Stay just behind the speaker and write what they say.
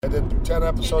I did 10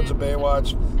 episodes of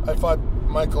Baywatch. I fought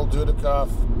Michael Dudikoff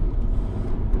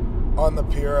on the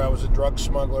pier. I was a drug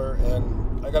smuggler,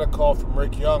 and I got a call from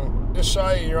Rick Young. Just saw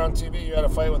you. You're on TV. You had a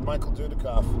fight with Michael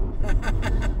Dudikoff.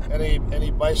 and he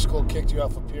bicycle kicked you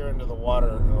off a pier into the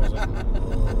water. And I was like,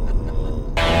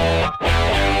 ugh.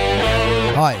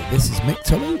 Hi, this is Mick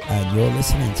Tully, and you're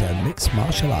listening to Mixed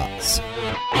Martial Arts.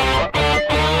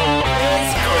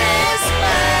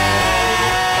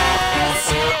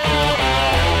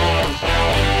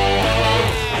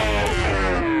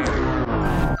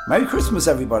 Merry Christmas,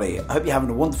 everybody. I hope you're having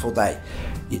a wonderful day.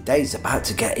 Your day's about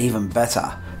to get even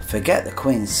better. Forget the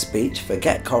Queen's speech,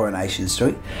 forget Coronation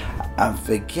Street, and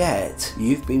forget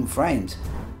you've been framed.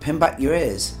 Pin back your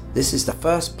ears. This is the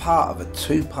first part of a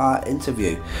two-part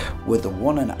interview with the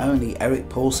one and only Erik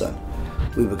Paulson.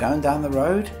 We were going down the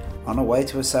road on our way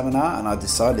to a seminar, and I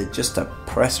decided just to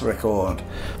press record.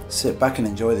 Sit back and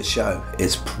enjoy the show.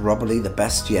 It's probably the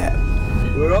best yet.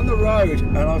 We're on the road,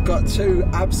 and I've got two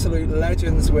absolute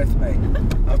legends with me.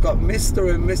 I've got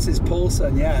Mr. and Mrs.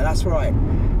 Paulson. Yeah, that's right.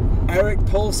 Erik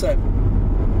Paulson.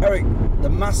 Erik, the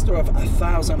master of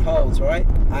 1,000 holds, right?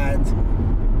 And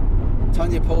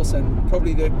Tonya Paulson,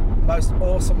 probably the most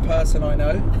awesome person I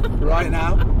know right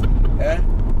now. Yeah.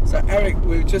 So Erik,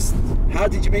 how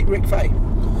did you meet Rick Faye?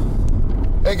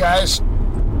 Hey guys,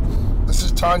 this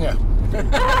is Tonya.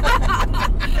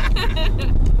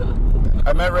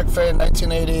 I met Rick Faye in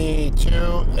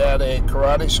 1982 at a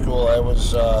karate school. I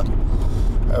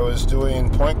was doing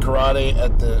point karate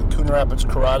at the Coon Rapids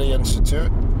Karate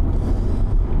Institute,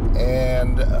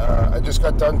 and I just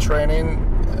got done training.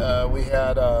 We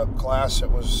had a class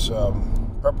that was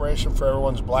preparation for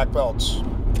everyone's black belts.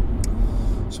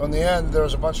 So in the end, there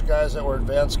was a bunch of guys that were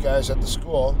advanced guys at the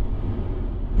school,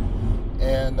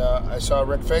 and I saw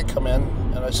Rick Faye come in,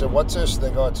 and I said, "What's this?"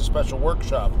 They go, "It's a special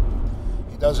workshop.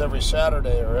 He does every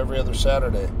Saturday or every other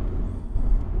Saturday."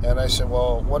 And I said,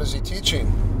 "Well, what is he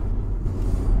teaching?"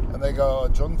 And they go,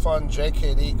 "Junfan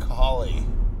JKD Kali."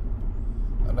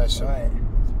 And I said, Right.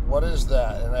 "What is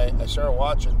that?" And I started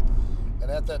watching. And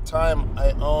at that time,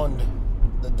 I owned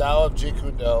the Tao of Jeet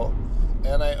Kune Do,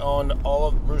 and I owned all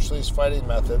of Bruce Lee's fighting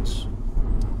methods.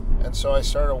 And so I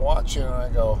started watching, and I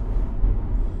go,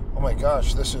 "Oh my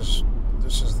gosh, this is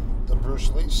the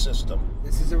Bruce Lee system.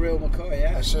 This is a real McCoy,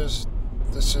 yeah.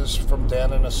 This is from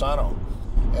Dan Inosanto."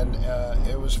 And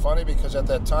it was funny because at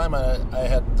that time I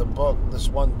had this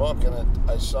one book, and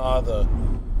I saw the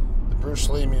Bruce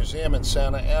Lee Museum in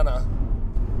Santa Ana,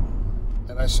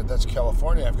 and I said, "That's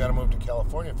California. I've got to move to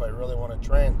California if I really want to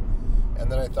train."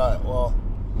 And then I thought, well,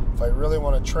 if I really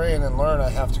want to train and learn, I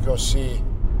have to go see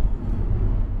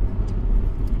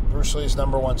Bruce Lee's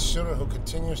 #1 student who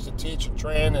continues to teach and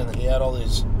train, and he had all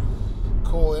these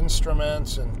cool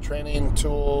instruments and training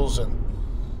tools and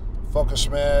focus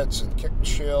mitts and kick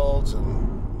shields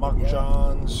and Mark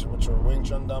Johns, which were Wing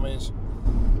Chun dummies.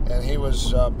 And he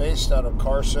was based out of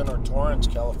Carson or Torrance,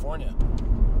 California.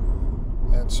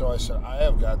 And so I said, I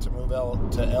have got to move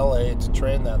to LA to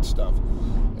train that stuff.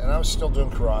 And I was still doing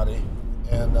karate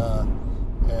and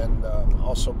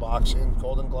also boxing,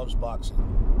 Golden Gloves boxing.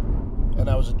 And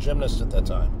I was a gymnast at that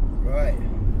time. Right.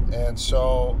 And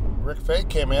so Rick Faye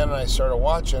came in, and I started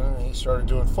watching, and he started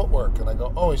doing footwork. And I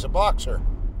go, "Oh, he's a boxer."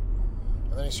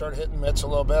 And then he started hitting mitts a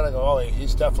little bit. I go, "Oh,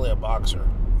 he's definitely a boxer."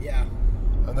 Yeah.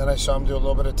 And then I saw him do a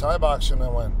little bit of Thai boxing, and I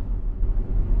went,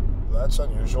 well, "That's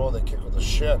unusual. They kick with the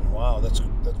shin. Wow, that's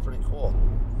pretty cool."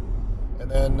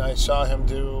 And then I saw him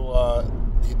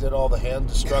he did all the hand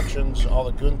destructions, all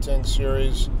the Gunting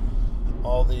series,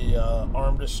 all the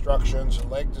arm destructions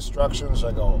and leg destructions.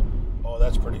 I go, "Oh,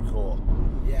 that's pretty cool."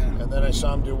 Yeah. And then I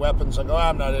saw him do weapons. I go,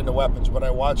 "I'm not into weapons," but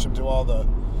I watched him do all the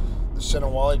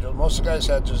Sinawali drills. Most of the guys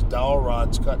had just dowel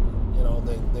rods cut.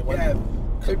 They went. Yeah.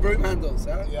 Two broom handles,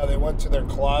 huh? Yeah, they went to their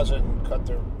closet and cut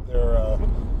their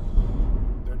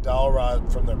dowel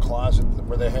rod from their closet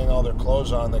where they hang all their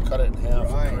clothes on. They cut it in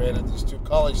half and created these two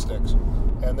Kali sticks,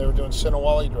 and they were doing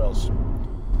Sinawali drills.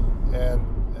 And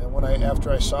after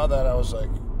I saw that, I was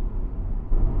like,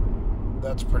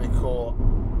 "That's pretty cool.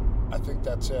 I think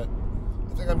that's it.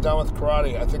 I think I'm done with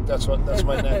karate. I think that's my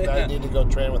next. I need to go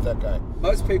train with that guy."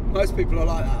 Most people are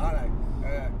like that, aren't they?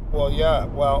 Yeah. Well, yeah.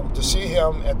 Well, to see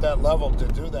him at that level to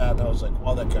do that, I was like,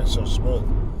 "Wow, that guy's so smooth."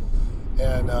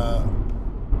 And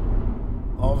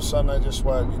all of a sudden, I just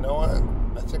went, "You know what?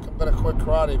 I think I'm going to quit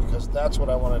karate because that's what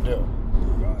I want to do."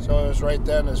 Right. So it was right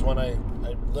then is when I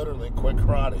literally quit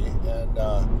karate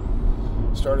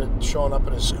and started showing up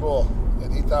at his school.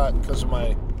 And he thought because of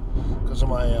my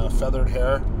feathered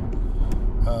hair,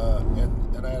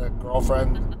 and I had a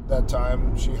girlfriend that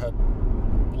time. She had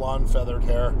blonde feathered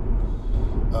hair,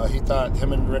 He thought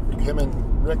him and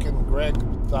Rick and Greg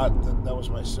thought that was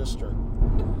my sister.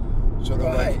 So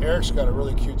they're Right. like, Eric's got a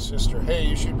really cute sister. Hey,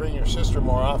 you should bring your sister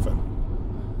more often.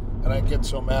 And I get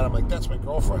so mad. I'm like, that's my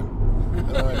girlfriend. And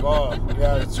they're like, oh,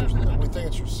 yeah, we think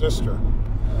it's your sister.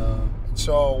 And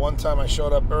so one time I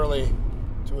showed up early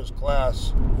to his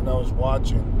class, and I was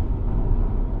watching.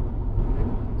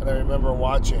 And I remember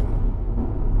watching,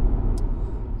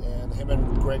 and him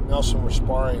and Greg Nelson were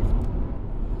sparring.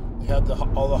 They had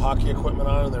all the hockey equipment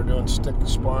on, and they're doing stick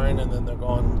sparring, and then they're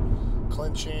going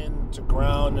clinching to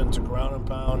ground and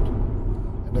pound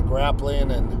and to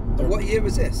grappling. And What year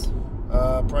was this?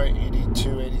 Probably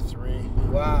 82, 83.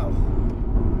 Wow.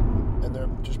 And they're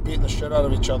just beating the shit out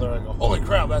of each other. I go, holy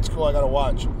crap, that's cool, I gotta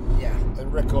watch. Yeah.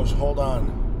 And Rick goes, hold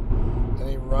on. And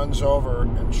he runs over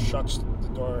and shuts the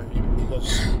door. He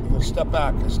goes, step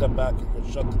back. I step back. He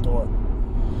goes, shut the door.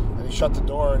 And he shut the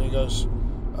door and he goes,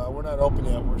 we're not open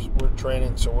yet. We're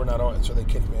training, so we're not open. So they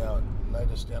kicked me out. And I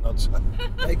just stand outside.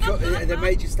 They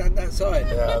made you stand outside?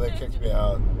 Yeah, they kicked me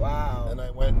out. Wow. And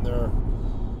I went in there.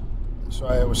 So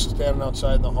I was standing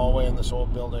outside in the hallway in this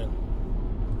old building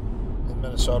in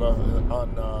Minnesota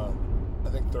on, I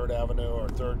think, 3rd Avenue or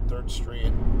 3rd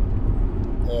Street.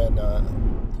 And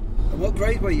what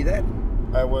grade were you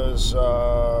then? I was,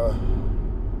 I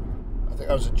think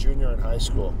I was a junior in high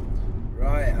school.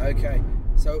 Right, okay.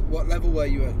 So what level were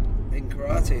you at in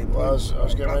karate? Well, I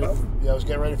was getting ready. I was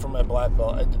getting ready for my black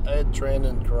belt. I had trained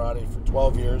in karate for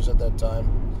 12 years at that time.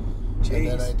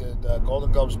 Jeez. And then I did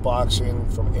Golden Gloves boxing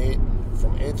from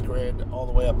 8th grade all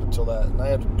the way up until that. And I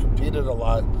had competed a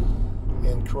lot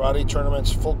in karate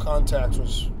tournaments. Full contact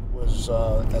was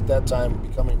at that time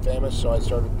becoming famous, so I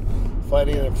started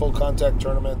fighting in full contact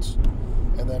tournaments,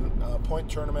 and then point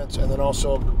tournaments, and then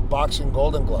also boxing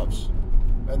Golden Gloves,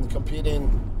 and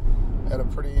competing at a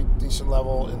pretty decent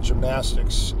level in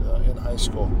gymnastics in high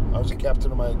school. I was the captain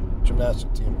of my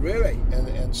gymnastic team. Really?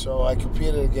 And so I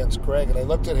competed against Greg, and I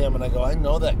looked at him and I go, I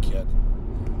know that kid.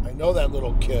 I know that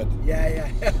little kid. Yeah.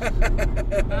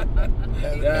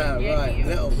 And, Right.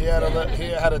 Little. he had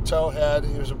a toe head.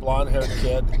 He was a blonde-haired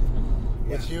kid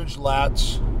with huge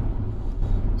lats.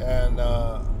 And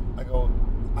I go,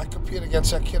 I compete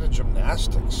against that kid in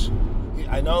gymnastics.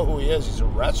 I know who he is. He's a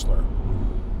wrestler.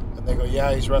 And they go,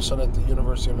 yeah, he's wrestling at the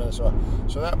University of Minnesota.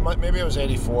 So maybe it was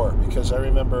 84, because I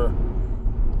remember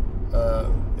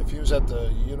if he was at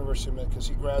the University of Minnesota, because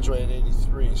he graduated in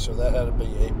 83, so that had to be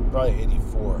probably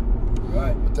 84.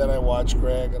 Right. But then I watched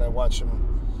Greg, and I watched him.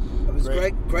 Was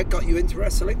Greg got you into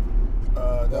wrestling?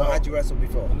 No, Or had you wrestled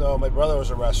before? No, my brother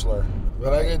was a wrestler.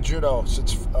 But I did judo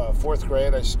since 4th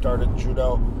grade. I started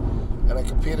judo, and I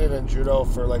competed in judo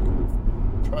for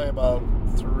probably about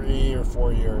 3 or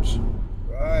 4 years.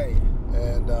 Right.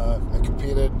 And I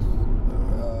competed.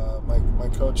 My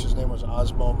coach, his name was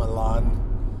Osmo Milan,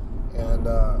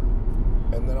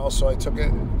 and then also I took it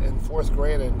in 4th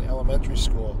grade in elementary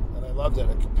school, and I loved it.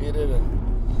 I competed,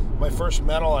 and my first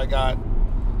medal I got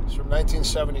was from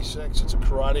 1976. It's a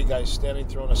karate guy standing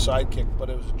throwing a sidekick, but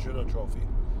it was a judo trophy.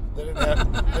 They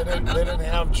didn't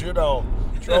have judo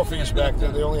trophies back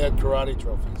then. They only had karate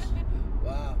trophies.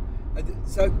 Wow.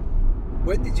 So,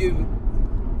 when did you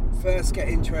first get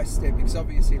interested? Because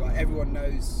obviously, everyone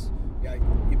knows,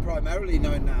 you're primarily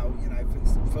known now,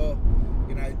 for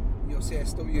your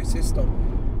CSW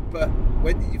system. But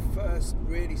when did you first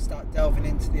really start delving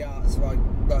into the arts, like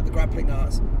the grappling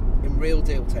arts, in real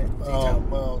detail?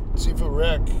 Well, Sifu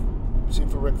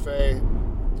Rick Fay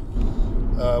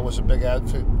was a big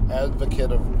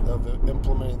advocate of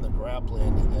implementing the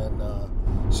grappling, and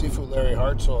Sifu Larry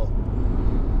Hartzell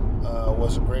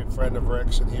was a great friend of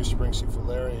Rick's, and he used to bring Sifu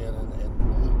Larry in, and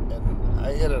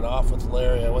I hit it off with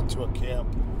Larry. I went to a camp.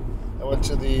 I went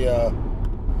to the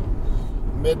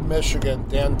Mid-Michigan,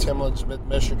 Dan Timlin's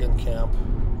Mid-Michigan camp,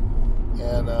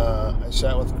 and I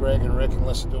sat with Greg and Rick and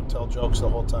listened to them tell jokes the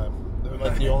whole time. They were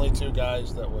the only two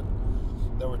guys that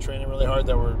were training really hard,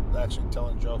 that were actually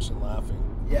telling jokes and laughing.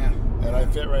 Yeah. And I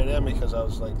fit right in because I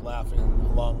was laughing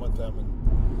along with them,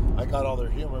 and I got all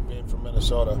their humor being from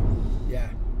Minnesota.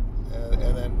 Yeah.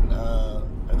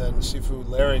 And then Sifu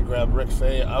Larry grabbed Rick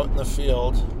Fay out in the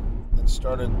field and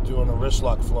started doing a wrist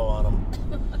lock flow on him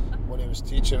when he was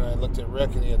teaching. And I looked at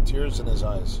Rick, and he had tears in his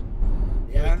eyes.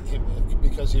 Yeah.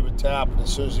 Because he would tap, and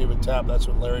as soon as he would tap, that's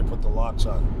when Larry put the locks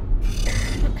on.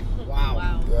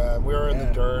 Wow. Yeah, we were in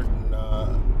the dirt,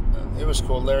 and it was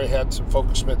cool. Larry had some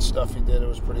Focus Smith stuff he did. It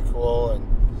was pretty cool,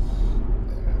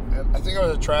 and I think I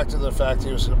was attracted to the fact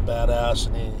he was a badass,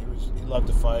 and he loved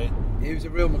to fight. He was a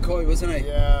real McCoy, wasn't he?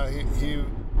 Yeah,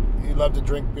 he loved to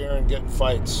drink beer and get in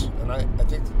fights. And I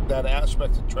think that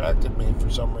aspect attracted me for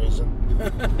some reason.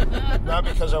 Not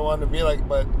because I wanted to be like,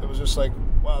 but it was just like,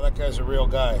 wow, that guy's a real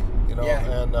guy, you know.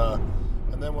 Yeah.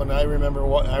 And then when I remember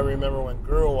when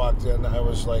Guru walked in, I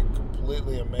was like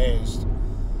completely amazed.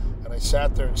 And I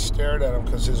sat there and stared at him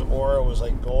because his aura was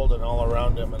like golden all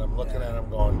around him. And I'm looking at him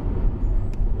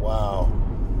going, wow.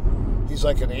 He's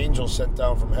like an angel sent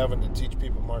down from heaven to teach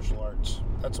people martial arts.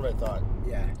 That's what I thought.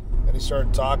 Yeah. And he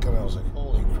started talking, and I was like,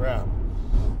 holy crap.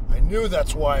 I knew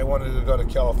that's why I wanted to go to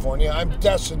California. I'm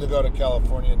destined to go to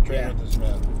California and train with this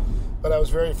man. But I was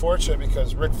very fortunate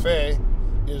because Rick Faye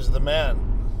is the man.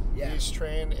 Yeah. He's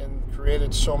trained and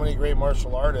created so many great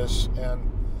martial artists, and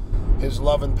his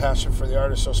love and passion for the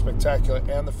art is so spectacular,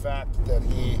 and the fact that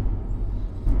he's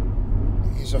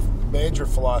a major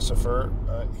philosopher.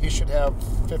 He should have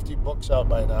 50 books out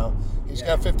by now. He's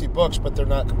got 50 books, but they're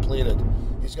not completed.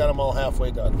 He's got them all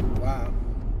halfway done. Wow.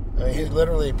 I mean, he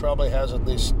literally probably has at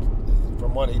least,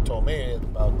 from what he told me,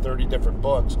 about 30 different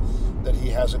books that he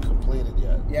hasn't completed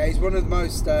yet. Yeah, he's one of the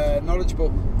most knowledgeable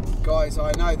guys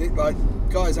I know.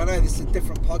 Guys, I know this is a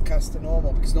different podcast to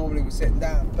normal because normally we're sitting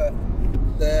down, but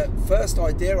the first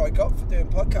idea I got for doing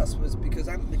podcasts was because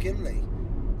Ant McGinley,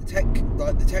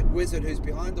 the tech wizard who's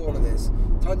behind all of this.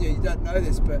 Tanya, you don't know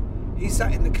this, but he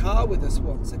sat in the car with us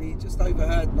once and he just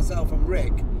overheard myself and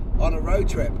Rick on a road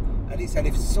trip, and he said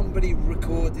if somebody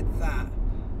recorded that,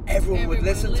 everyone would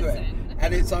listen to it.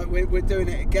 And it's like we're doing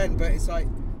it again, but it's like,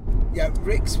 yeah,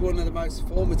 Rick's one of the most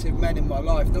formative men in my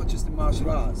life, not just in martial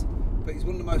arts, but he's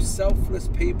one of the most selfless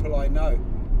people I know,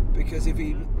 because if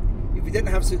he didn't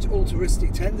have such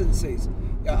altruistic tendencies,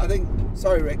 I think,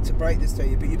 sorry Rick to break this to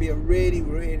you, but you'd be a really,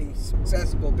 really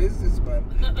successful businessman.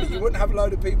 But you wouldn't have a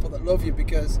load of people that love you,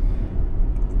 because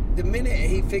the minute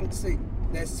he thinks that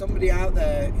there's somebody out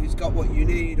there who's got what you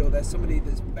need, or there's somebody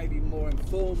that's maybe more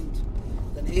informed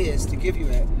than he is to give you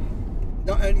it,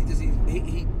 not only does he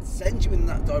sends you in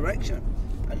that direction,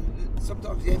 and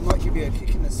sometimes he might give you a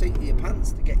kick in the seat of your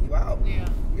pants to get you out. Yeah.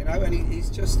 You know, and he's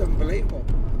just unbelievable.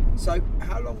 So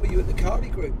how long were you at the Cardi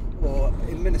Group or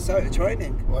in Minnesota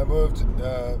training? Well, I moved,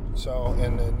 so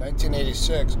in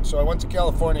 1986, so I went to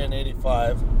California in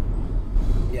 85.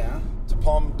 Yeah. To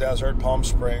Palm Desert, Palm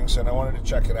Springs, and I wanted to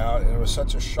check it out, and it was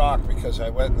such a shock because I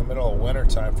went in the middle of winter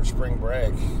time for spring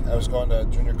break. I was going to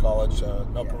junior college,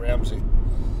 Noka Ramsey.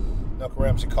 Noka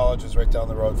Ramsey College is right down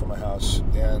the road from my house,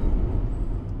 and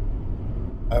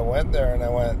I went there and I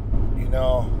went, you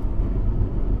know,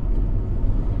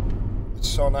 it's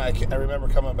so nice. I remember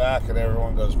coming back and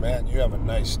everyone goes, man, you have a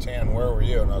nice tan. Where were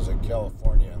you? And I was like,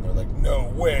 California. And they're like, no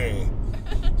way.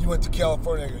 You went to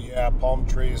California? I go, yeah, palm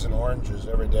trees and oranges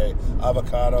every day,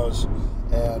 avocados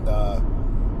and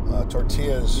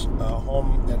tortillas,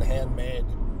 home and handmade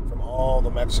from all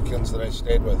the Mexicans that I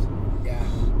stayed with. Yeah.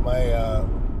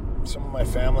 Some of my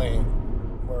family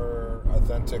were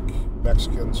authentic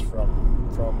Mexicans from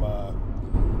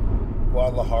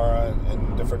Guadalajara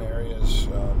and different areas.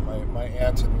 My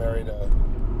aunt had married a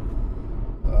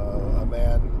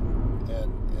man,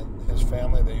 and his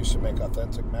family, they used to make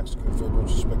authentic Mexican food,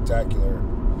 which is spectacular.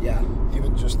 Yeah.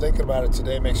 Even just thinking about it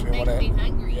today makes me want to.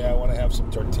 Hungry. Yeah, I want to have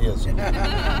some tortillas.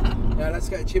 Yeah, let's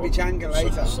get a chimichanga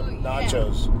later. Some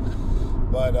nachos.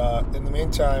 But in the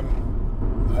meantime,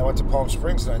 I went to Palm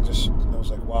Springs and I was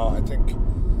like, wow, I think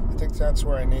that's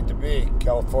where I need to be.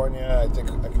 California, I think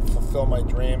I can fulfill my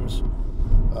dreams.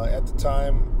 At the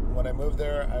time when I moved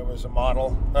there, I was a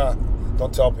model.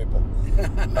 Don't tell people.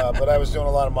 But I was doing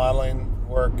a lot of modeling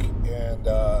work and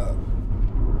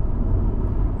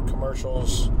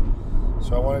commercials.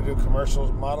 So I wanted to do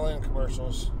commercials, modeling and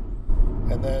commercials.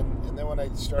 And then when I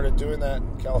started doing that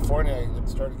in California, I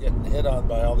started getting hit on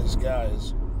by all these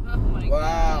guys. Oh my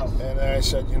Wow. gosh. And then I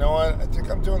said, you know what? I think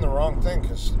I'm doing the wrong thing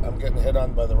because I'm getting hit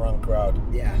on by the wrong crowd.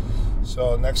 Yeah.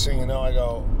 So next thing you know, I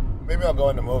go, maybe I'll go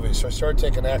into movies. So I started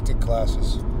taking acting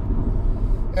classes.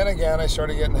 And again, I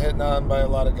started getting hit on by a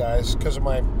lot of guys because of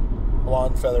my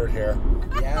blonde feathered hair.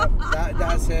 Yeah,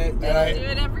 that's it. And I- Do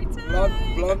it every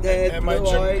time. Blonde head, And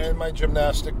blue-eyed. my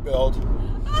gymnastic build.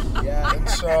 Yeah. And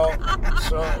so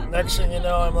next thing you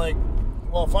know, I'm like,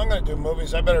 well, if I'm going to do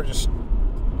movies, I better just...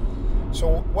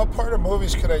 So what part of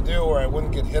movies could I do where I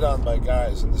wouldn't get hit on by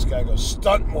guys? And this guy goes,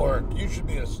 stunt work. You should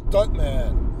be a stunt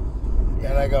man.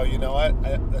 And I go, you know what?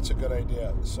 That's a good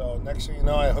idea. So next thing you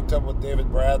know, I hooked up with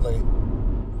David Bradley.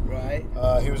 Right.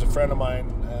 He was a friend of mine,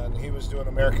 and he was doing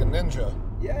American Ninja.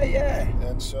 Yeah, yeah.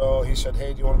 And so he said,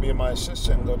 hey, do you want to be my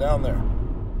assistant and go down there?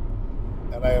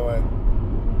 And I went,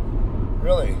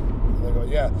 really? And they go,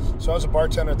 yeah. So I was a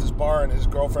bartender at this bar, and his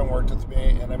girlfriend worked with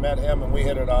me, and I met him, and we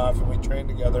hit it off, and we trained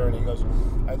together, and he goes,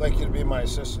 I'd like you to be my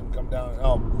assistant, come down and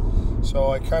help. So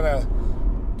I kind of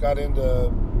got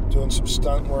into doing some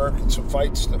stunt work and some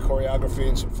fights, the choreography,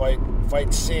 and some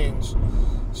fight scenes.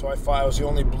 So I was the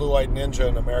only blue-eyed ninja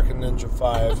in American Ninja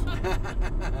 5.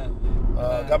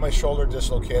 Got my shoulder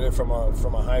dislocated from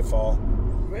a high fall.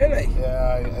 Really?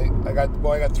 Yeah, I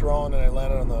got thrown and I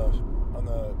landed on the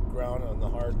ground, on the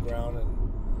hard ground,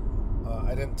 and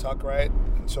I didn't tuck right,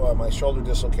 and so my shoulder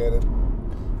dislocated.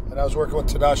 And I was working with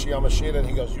Tadashi Yamashita, and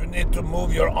he goes, "You need to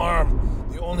move your arm.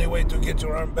 The only way to get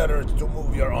your arm better is to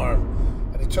move your arm."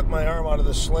 And he took my arm out of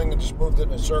the sling and just moved it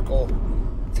in a circle.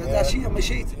 Tadashi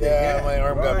Yamashita. Yeah, my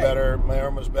arm got better. My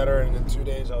arm was better, and in 2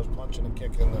 days I was punching and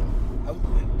kicking.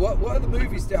 What are the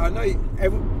movies that I know?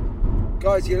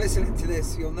 Guys, you're listening to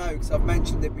this, you'll know because I've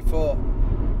mentioned it before.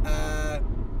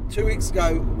 2 weeks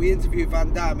ago, we interviewed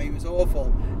Van Damme. He was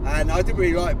awful, and I didn't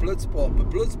really like Bloodsport, but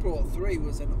Bloodsport 3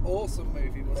 was an awesome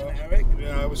movie, wasn't it, Eric?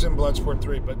 Yeah, I was in Bloodsport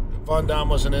 3, but Van Damme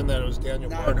wasn't in that. It was Daniel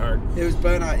Bernhardt. It was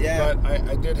Bernhardt, yeah. But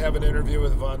I did have an interview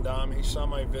with Van Damme. He saw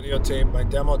my videotape, my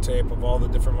demo tape of all the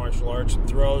different martial arts and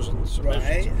throws and submissions.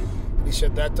 Right. And he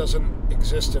said, that doesn't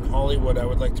exist in Hollywood. I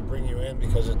would like to bring you in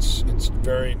because it's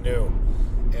very new.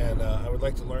 And I would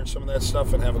like to learn some of that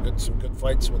stuff and have some good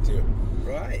fights with you.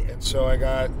 Right. And so I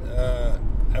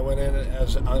went in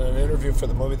on an interview for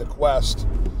the movie The Quest,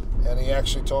 and he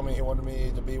actually told me he wanted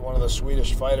me to be one of the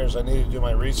Swedish fighters. I needed to do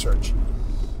my research.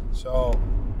 So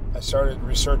I started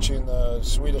researching the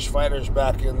Swedish fighters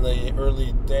back in the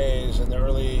early days, in the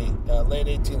late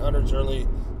 1800s, early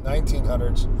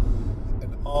 1900s.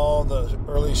 All the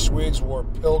early Swedes wore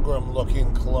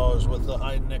pilgrim-looking clothes with the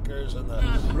high knickers and the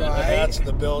hats and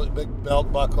the big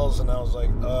belt buckles, and I was like,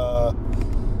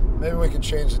 maybe we can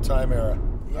change the time era.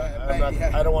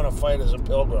 Yeah, I don't want to fight as a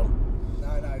pilgrim.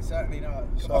 No, certainly not.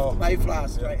 Come off the Mayflower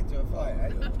straight into a fight,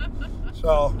 eh?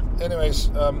 So, anyways,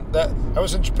 I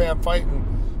was in Japan fighting,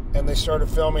 and they started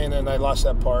filming, and I lost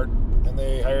that part, and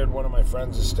they hired one of my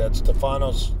friends instead.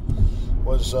 Stefanos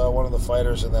was one of the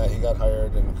fighters in that. He got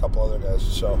hired, and a couple other guys.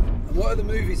 So. And what are the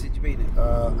movies that you've been in?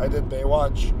 I did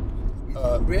Baywatch.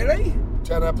 Really?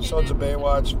 10 episodes of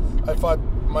Baywatch. I fought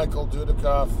Michael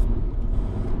Dudikoff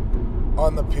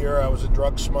on the pier. I was a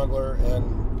drug smuggler,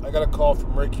 and I got a call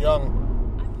from Rick Young.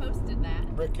 I posted that.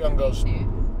 Rick Young goes,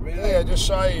 Really? "Hey, I just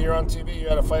saw you. You're on TV. You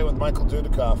had a fight with Michael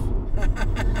Dudikoff."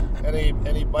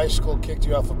 and he bicycle kicked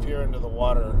you off a pier into the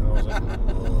water. And I was like,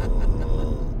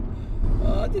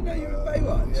 Oh, I didn't know you were in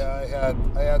Baywatch. Yeah,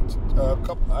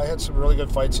 I had some really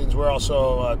good fight scenes. We're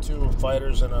also two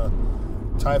fighters and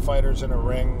Thai fighters in a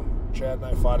ring. Chad and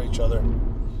I fought each other.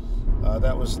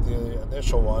 That was the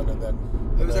initial one, and then.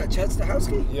 Was that Chad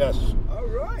Stahelski? Yes. Oh,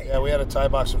 right. Yeah, we had a Thai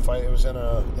boxing fight. It was in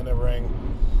a ring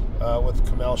with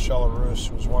Kamel Shelarus,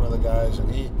 who was one of the guys,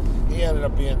 and he ended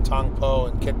up being Tong Po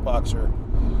and kickboxer.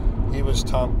 He was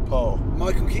Tong Po.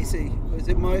 Michael Kissy. Was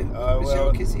it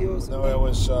Michelle Kissy or something? No, it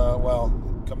was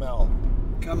Kamel.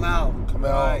 Kamel.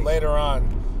 Right. Later on,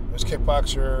 it was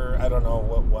kickboxer. I don't know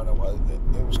what one it was.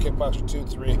 It was kickboxer 2,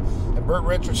 3, and Burt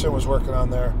Richardson was working on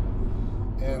there.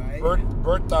 And right.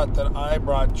 Burt thought that I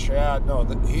brought Chad. No,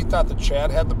 he thought that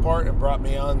Chad had the part and brought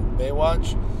me on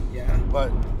Baywatch. Yeah.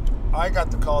 But I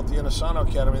got the call at the Inosanto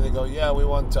Academy. They go, "Yeah, we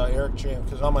want Eric James."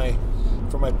 Because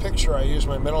for my picture, I used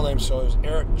my middle name, so it was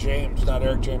Eric James, not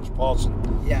Eric James Paulson.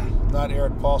 Yeah. Not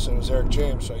Eric Paulson. It was Eric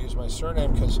James. So I used my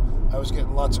surname because I was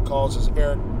getting lots of calls as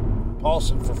Eric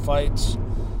Paulson for fights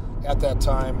at that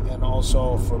time, and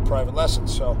also for private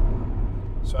lessons. So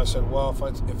I said, well,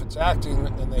 if it's acting,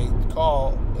 and they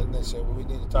call and they say, well, we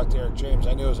need to talk to Eric James,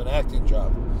 I knew it was an acting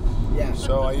job. Yeah.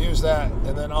 So I used that,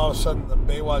 and then all of a sudden the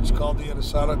Baywatch called the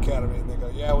Inosanto Academy, and they go,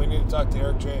 yeah, we need to talk to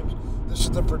Eric James. This is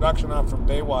the production arm from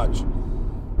Baywatch.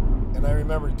 And I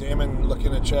remember Damon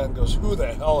looking at Chad and goes, who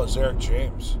the hell is Eric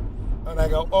James? And I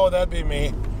go, oh, that'd be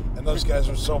me. And those guys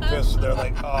were so pissed. They're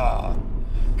like, ah.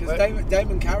 Because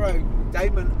Damon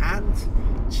and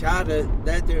Chad,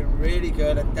 they're doing really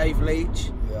good, and Dave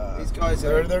Leach. Yeah, these guys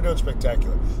they're doing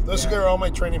spectacular. Those are all my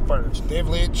training partners. Dave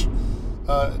Leach,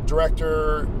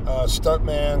 director,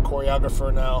 stuntman,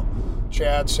 choreographer now.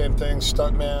 Chad, same thing,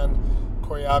 stuntman,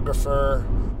 choreographer,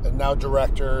 and now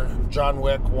director. John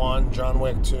Wick 1, John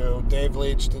Wick 2. Dave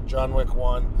Leach did John Wick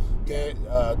 1.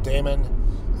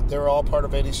 Damon, they were all part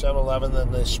of 8711,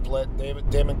 then they split.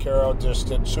 Damon Caro just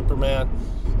did Superman,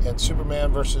 and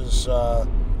Superman versus...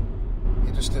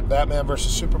 he just did Batman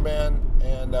versus Superman,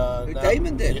 and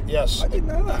Damon did? Yes, I didn't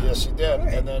know that. Yes, he did.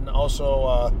 Right. And then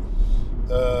also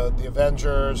the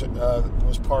Avengers,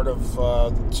 was part of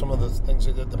some of the things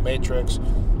they did, The Matrix,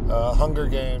 Hunger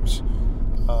Games,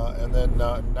 and then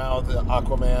now the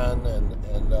Aquaman,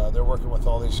 and they're working with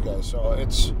all these guys. So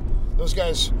those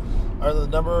guys are the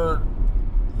number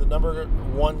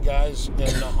one guys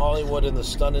in Hollywood in the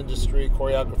stunt industry,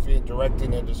 choreography, and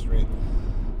directing industry.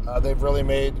 They've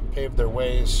really paved their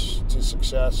ways to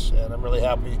success, and I'm really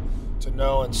happy to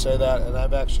know and say that. And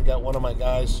I've actually got one of my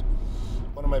guys,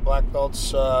 one of my black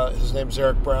belts, his name's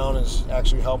Eric Brown, is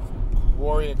actually helped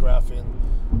choreographing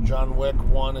John Wick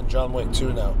 1 and John Wick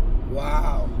 2 now.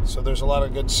 Wow. So there's a lot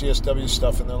of good CSW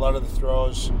stuff in there, a lot of the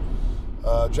throws,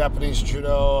 Japanese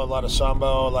judo, a lot of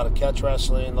sambo, a lot of catch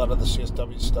wrestling, a lot of the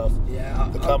CSW stuff. Yeah.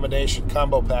 The combination,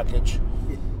 combo package.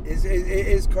 It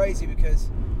is crazy because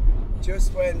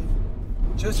just when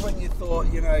you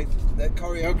thought, that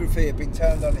choreography had been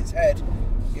turned on its head,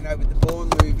 with the Bourne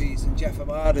movies and Jeff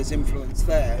Amada's influence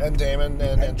there. And Damon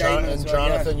and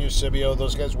Jonathan Eusebio,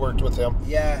 those guys worked with him.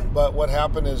 Yeah. But what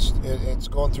happened is it's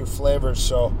going through flavors,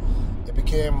 so it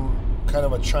became kind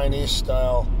of a Chinese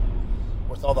style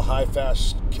with all the high,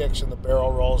 fast kicks and the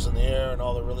barrel rolls in the air and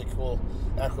all the really cool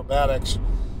acrobatics.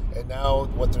 And now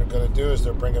what they're going to do is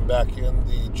they're bringing back in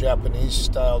the Japanese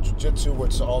style jiu-jitsu, where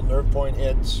it's all nerve point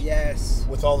hits. Yes.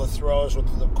 With all the throws,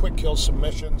 with the quick kill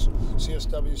submissions,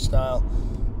 CSW style.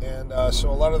 And so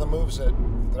a lot of the moves that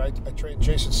I trained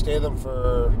Jason Statham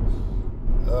for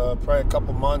probably a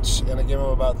couple months, and I gave him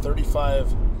about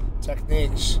 35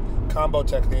 techniques, combo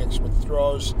techniques with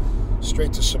throws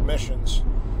straight to submissions.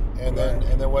 And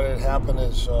then what had happened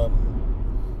is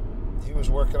he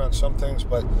was working on some things,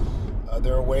 but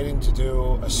they were waiting to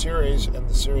do a series, and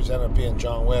the series ended up being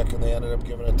John Wick, and they ended up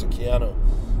giving it to Keanu.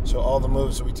 So all the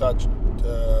moves that we taught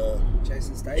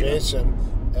Jason Statham. Jason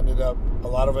ended up, a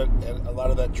lot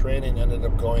of that training ended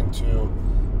up going to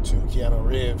Keanu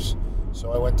Reeves.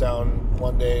 So I went down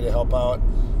one day to help out,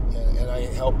 and I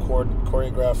helped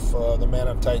choreograph the Man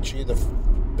of Tai Chi, the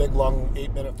big long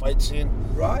 8-minute fight scene.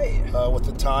 Right. With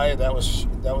the Thai, that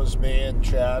was me and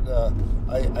Chad.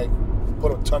 I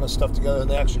put a ton of stuff together, and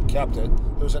they actually kept it.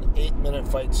 It was an 8-minute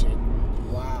fight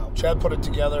scene. Wow. Chad put it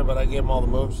together, but I gave him all the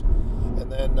moves.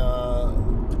 And then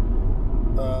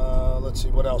let's see,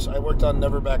 what else? I worked on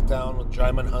Never Back Down with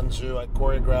Jaimin Hunzu. I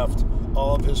choreographed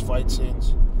all of his fight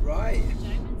scenes. Right.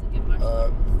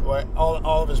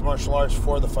 All of his martial arts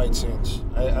for the fight scenes.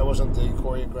 I wasn't the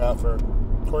choreographer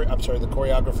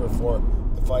for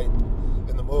the fight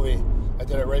in the movie. I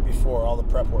did it right before, all the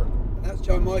prep work. And that's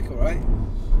John Michael, right?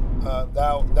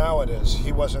 Now it is.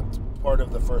 He wasn't part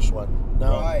of the first one.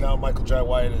 Now Michael Jai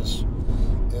White is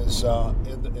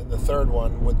in the third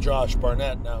one with Josh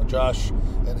Barnett. Now Josh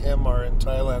and him are in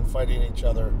Thailand fighting each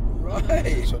other.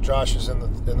 Right. So Josh is in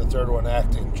the third one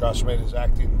acting. Josh made his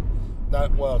acting.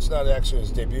 It's not actually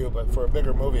his debut, but for a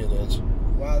bigger movie it is.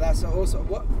 Wow, that's awesome.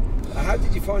 How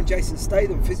did you find Jason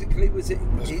Statham physically? It was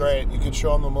great. You could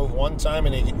show him the move one time,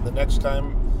 and the next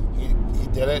time he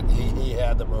did it, he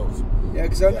had the move. Yeah,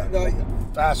 because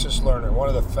fastest learner, one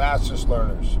of the fastest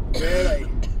learners. Really?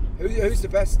 Who's the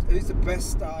best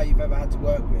star you've ever had to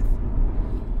work with?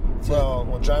 Well,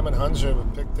 Jaimin Hunzu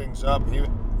picked things up.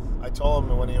 I told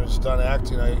him when he was done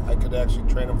acting, I could actually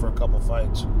train him for a couple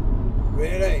fights.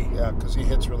 Really? Yeah, because he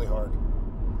hits really hard.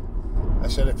 I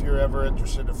said, if you're ever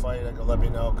interested to fight, I go, let me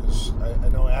know, because I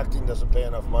know acting doesn't pay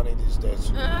enough money these days.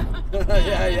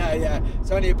 yeah.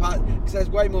 It's only a part, because there's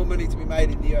way more money to be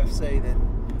made in the UFC than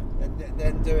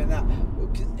doing that.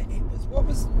 What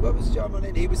was John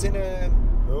in? He was in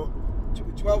Who?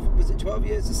 12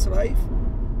 Years a Slave?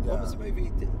 Yeah. What was the movie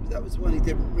he did? That was one he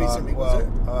did recently, was it?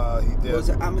 He did. Was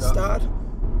it Amistad?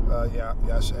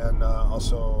 Yes, and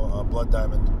also Blood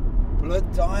Diamond.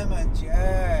 Blood Diamond,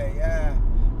 yeah.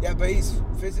 Yeah, but he's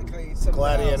physically something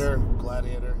Gladiator. else.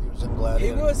 Gladiator. He was in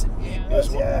Gladiator. He was,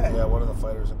 yeah, one of the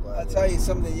fighters in Gladiator. I'll tell you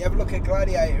something. You ever look at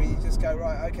Gladiator, and you just go,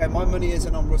 right, okay, my money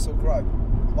isn't on Russell Crowe.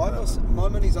 My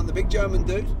money's on the big German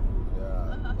dude.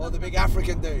 Yeah. Or the big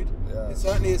African dude. Yeah. It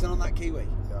certainly isn't on that Kiwi.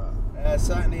 Yeah.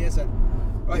 Certainly isn't.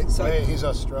 Right. So hey, he's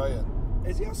Australian.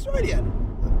 Is he Australian?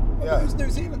 Yeah. Who's New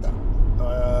Zealander?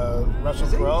 Russell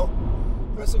Crowe.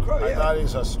 Russell Crowe. Yeah. I thought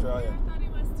he's Australian. I thought he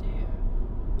was too.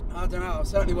 I don't know. I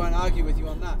certainly won't argue with you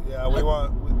on that. Yeah, we'll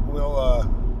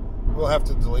have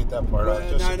to delete that part.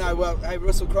 No. Well, hey,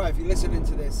 Russell Crowe, if you're listening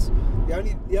to this, the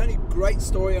only great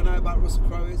story I know about Russell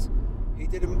Crowe is he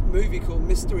did a movie called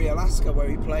Mystery Alaska where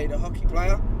he played a hockey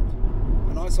player,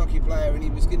 an ice hockey player, and he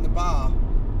was in the bar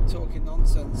talking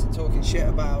nonsense and talking shit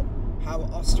about how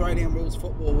Australian rules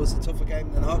football was a tougher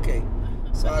game than hockey.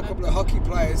 So a couple of hockey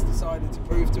players decided to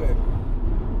prove to him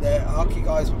that hockey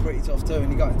guys were pretty tough too,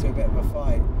 and he got into a bit of a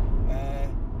fight.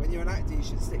 when you're an actor, you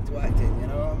should stick to acting. You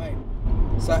know what I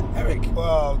mean? So, Eric.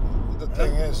 Well, the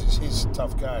thing is he's a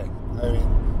tough guy. I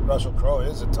mean, Russell Crowe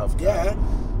is a tough guy.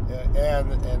 Yeah.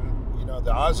 And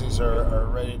the Aussies are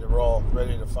ready to roll,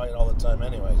 ready to fight all the time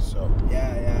anyway. So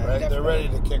Yeah. right, they're ready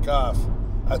to kick off.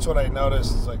 That's what I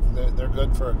noticed. It's like they're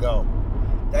good for a go.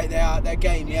 They are. They're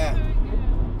game. Yeah.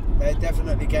 They're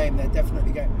definitely game.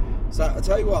 So I'll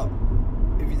tell you what.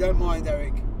 If you don't mind,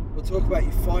 Eric, we'll talk about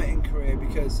your fighting career,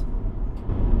 because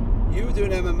you were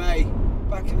doing MMA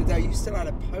back in the day. You still had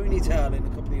a ponytail in a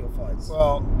couple of your fights.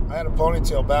 Well, I had a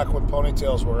ponytail back when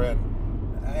ponytails were in.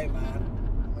 Hey,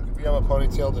 man. Like if you have a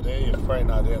ponytail today, you're probably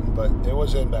not in, but it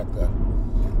was in back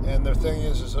then. And the thing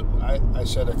is I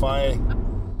said if I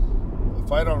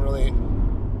don't really,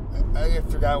 I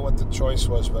forgot what the choice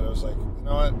was, but I was like, you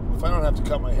know what? If I don't have to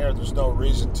cut my hair, there's no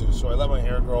reason to. So I let my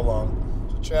hair grow long.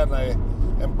 So Chad and I,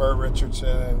 and Burt Richardson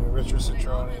and Richard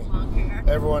Citroni,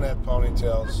 everyone had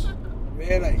ponytails.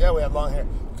 Really? Yeah, we had long hair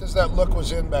because that look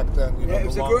was in back then. You know, it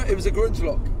was a grunge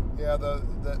look. Yeah,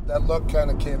 that look kind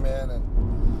of came in,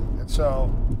 and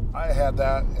so I had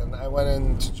that, and I went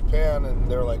into Japan, and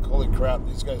they were like, "Holy crap,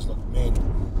 these guys look mean."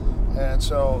 And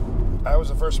so I was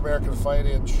the first American to fight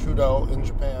in Shudo in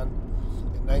Japan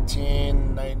in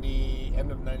 1990,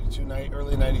 end of 92,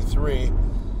 early 93,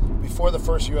 before the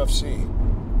first UFC.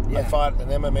 Yeah. I fought an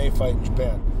MMA fight in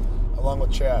Japan, along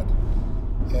with Chad.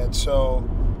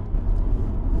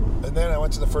 And then I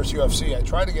went to the first UFC. I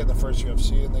tried to get in the first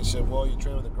UFC, and they said, well, you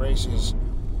train with the Gracies.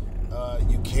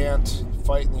 You can't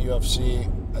fight in the UFC.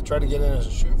 I tried to get in as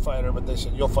a shoot fighter, but they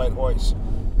said, you'll fight Royce.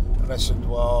 And I said,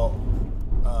 well,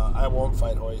 I won't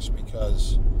fight Royce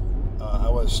because I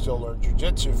was still learning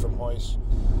jiu-jitsu from Royce,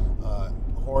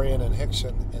 Horian, and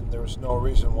Hickson, and there was no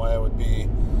reason why I would be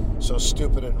so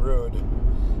stupid and rude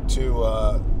to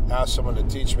ask someone to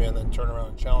teach me and then turn around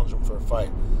and challenge them for a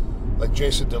fight, like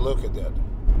Jason DeLuca did.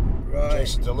 Right.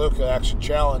 Jason DeLuca actually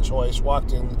challenged Royce,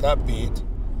 walked in, got beat,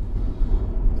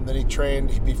 and then he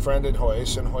befriended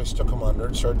Royce, and Royce took him under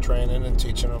and started training and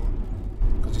teaching him,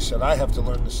 because he said, I have to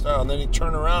learn the style. And then he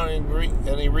turned around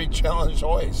and he re-challenged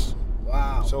Royce.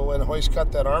 Wow. So when Royce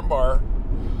cut that armbar,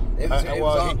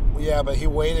 but he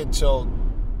waited till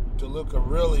DeLuca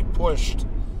really pushed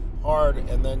hard,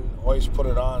 and then Royce put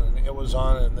it on, and it was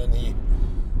on, and then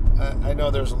I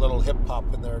know there's a little hip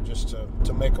hop in there just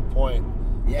to make a point.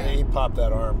 Yeah. And he popped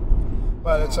that arm.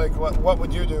 But it's like, what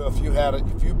would you do if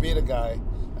you beat a guy?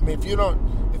 I mean, if you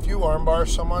armbar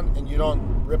someone and you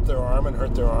don't rip their arm and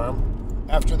hurt their arm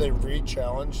after they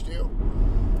re-challenged you,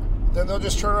 then they'll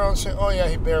just turn around and say, oh yeah,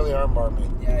 he barely armbarred me.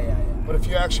 Yeah. But if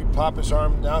you actually pop his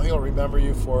arm, now he'll remember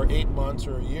you for 8 months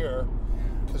or a year,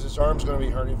 because his arm's going to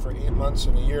be hurting for 8 months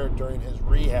and a year during his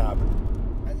rehab.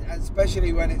 And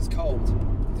especially when it's cold.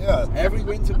 Yeah. Every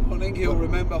winter morning, he'll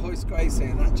remember Royce Gracie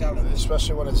and that challenge.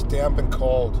 Especially when it's damp and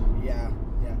cold. Yeah.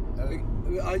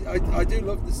 I do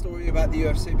love the story about the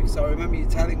UFC, because I remember you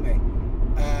telling me,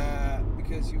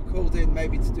 because you were called in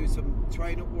maybe to do some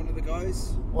train up one of the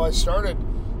guys. Well, I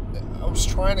was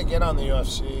trying to get on the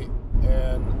UFC,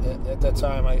 and at that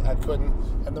time I couldn't.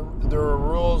 And there were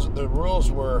rules. The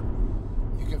rules were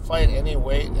you could fight any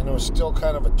weight, and it was still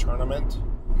kind of a tournament.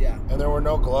 Yeah. And there were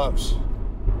no gloves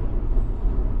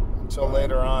until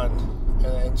later on.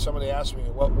 And somebody asked me,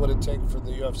 what would it take for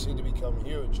the UFC to become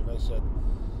huge? And I said,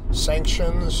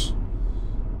 sanctions,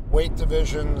 weight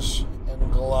divisions,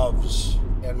 and gloves,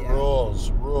 and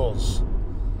rules,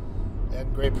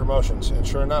 and great promotions. And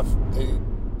sure enough, they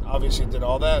obviously did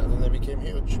all that, and they became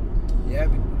huge. Yeah,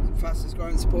 fastest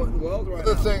growing sport in the world right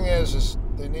The now. thing is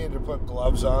they needed to put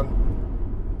gloves on.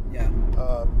 Yeah.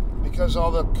 Because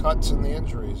all the cuts and the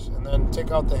injuries, and then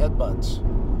take out the headbutts.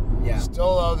 Yeah.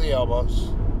 Still allow the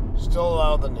elbows, still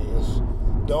allow the knees,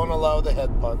 don't allow the head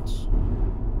punts.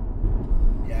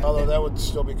 Yeah. Although that would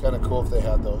still be kind of cool if they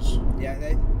had those. Yeah,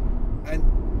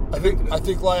 I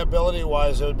think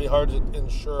liability-wise, it would be hard to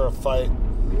insure a fight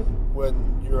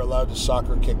when you're allowed to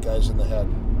soccer kick guys in the head.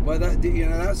 Well,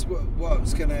 that's what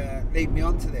was going to lead me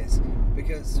on to this,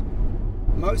 because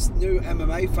most new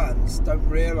MMA fans don't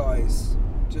realise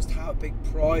just how big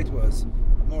Pride was,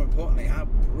 and more importantly, how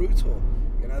brutal.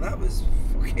 That was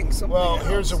fucking something else.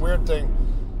 Here's a weird thing.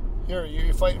 Here,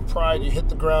 you fight in Pride, you hit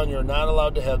the ground, you're not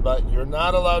allowed to headbutt, you're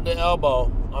not allowed to elbow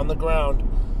on the ground,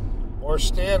 or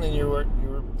standing, you were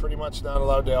pretty much not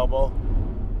allowed to elbow.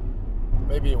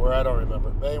 Maybe you were, I don't remember.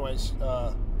 But anyways,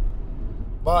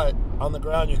 but on the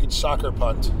ground you could soccer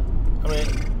punt. I mean,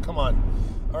 come on.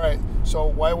 All right, so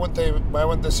why wouldn't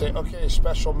they say, okay,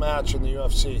 special match in the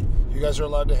UFC, you guys are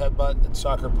allowed to headbutt and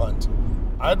soccer punt?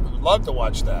 I'd love to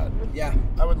watch that. Yeah.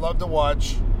 I would love to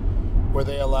watch where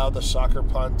they allow the soccer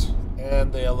punt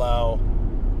and they allow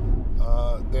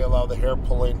the hair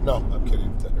pulling. No, I'm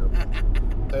kidding. The hair.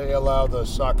 They allow the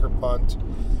soccer punt,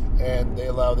 and they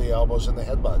allow the elbows and the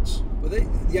headbutts. Well,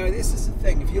 this is the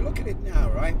thing. If you look at it now,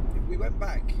 right? If we go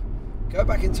back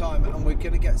in time, and we're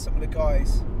going to get some of the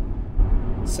guys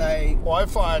say... Well, I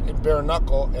fought in bare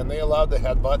knuckle, and they allowed the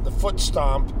headbutt, the foot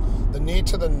stomp, the knee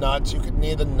to the nuts. You could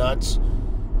knee the nuts.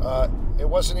 It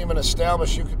wasn't even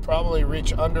established. You could probably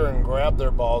reach under and grab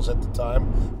their balls at the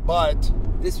time, but...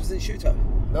 This was in Shooto?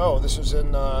 No, this was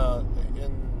in the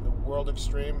World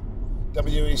Extreme,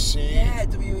 WEC. Yeah,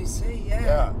 WEC, yeah.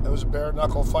 Yeah, it was bare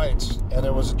knuckle fights, and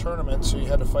it was a tournament, so you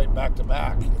had to fight back to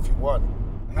back if you won.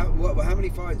 How many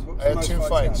fights? What was I had two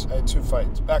fights. I had 2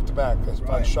 fights back to back. I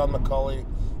fought Sean McCulley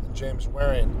and James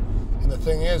Waring. And the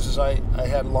thing is I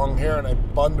had long hair, and I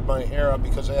bunned my hair up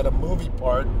because I had a movie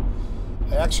part.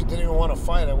 I actually didn't even want to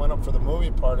fight. I went up for the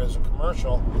movie part as a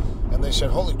commercial, and they said,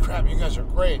 "Holy crap, you guys are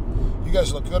great. You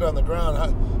guys look good on the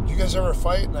ground. Do you guys ever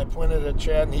fight?" And I pointed at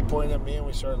Chad, and he pointed at me, and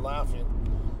we started laughing.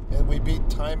 And we beat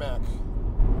Timac.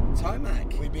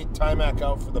 Timac? We beat Timac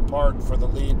out for the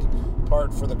lead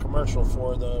part for the commercial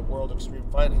for the World Extreme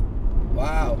Fighting.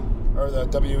 Wow. Or the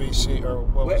WEC, or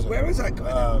what was it? Where is that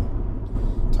going?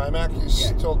 Timac, he's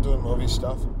still doing movie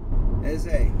stuff. Is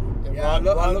he? And I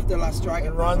love The Last Dragon.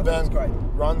 And Ron Van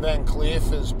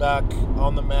Cleef is back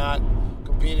on the mat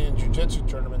competing in jiu-jitsu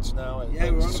tournaments now at we're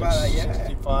on about that,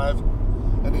 65,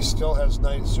 and he still has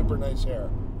super nice hair.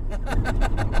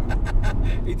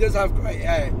 He does have great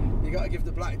hair. You got to give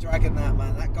the Black Dragon that,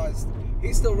 man. That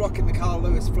he's still rocking the Carl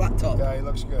Lewis flat top. Yeah, he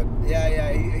looks good. Yeah.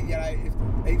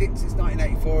 He thinks it's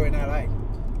 1984 in LA,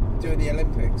 doing the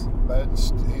Olympics. But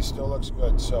he still looks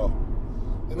good. So,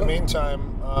 in the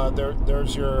meantime,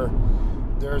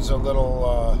 there's a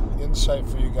little insight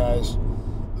for you guys.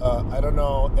 I don't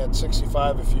know at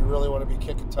 65 if you really want to be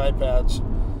kicking Thai pads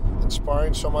and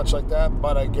sparring so much like that,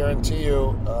 but I guarantee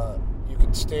you, you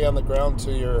can stay on the ground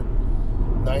till you're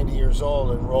 90 years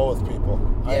old and roll with people.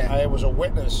 Yeah. I was a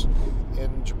witness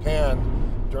in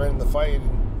Japan during the fight.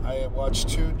 I watched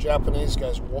 2 Japanese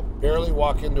guys barely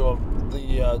walk into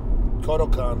the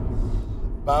Kodokan,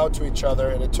 bow to each other,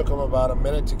 and it took them about a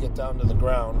minute to get down to the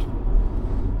ground.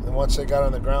 And once they got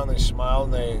on the ground, they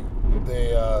smiled and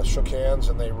they shook hands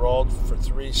and they rolled for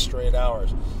 3 straight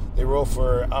hours. They rolled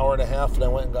for an hour and a half, and I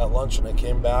went and got lunch, and I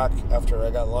came back after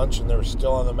I got lunch, and they were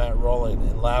still on the mat rolling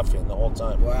and laughing the whole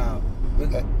time. Wow.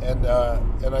 And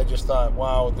I just thought,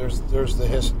 wow, there's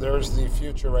the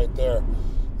future right there.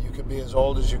 You could be as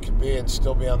old as you could be and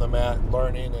still be on the mat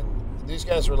learning. And these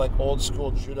guys were like old school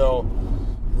judo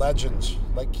legends,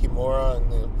 like Kimura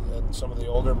and some of the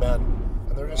older men.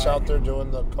 And they're just out there doing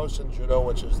the Kosen Judo,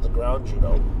 which is the ground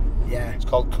judo. Yeah. It's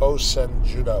called Kosen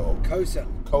Judo. Kosen,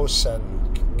 Kosen.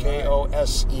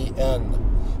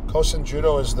 Kosen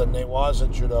Judo is the Newaza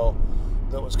Judo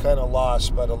that was kind of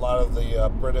lost, but a lot of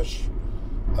the British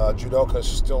judokas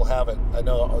still have it. I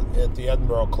know at the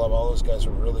Edinburgh Club, all those guys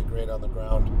are really great on the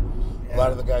ground. Yeah. A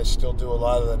lot of the guys still do a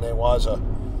lot of the Newaza.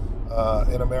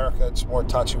 In America, it's more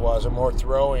tachiwaza, more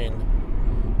throwing,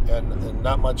 and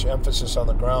not much emphasis on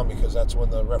the ground because that's when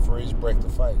the referees break the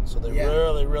fight. So they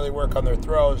really, really work on their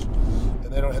throws,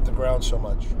 and they don't hit the ground so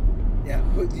much. Yeah,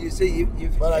 but you see,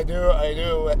 But I do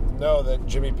know that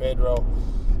Jimmy Pedro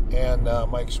and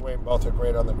Mike Swain both are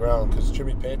great on the ground because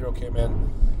Jimmy Pedro came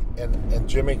in, and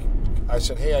Jimmy, I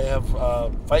said, hey, I have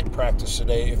fight practice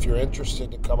today if you're interested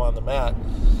to come on the mat.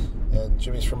 And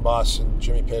Jimmy's from Boston.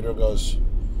 Jimmy Pedro goes,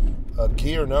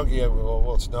 gi or no gi? I go,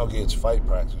 well, it's no gi, it's fight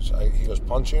practice. He goes,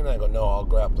 punching? I go, no, I'll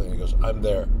grappling. He goes, I'm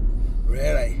there.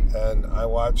 Really? And I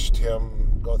watched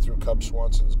him go through Cub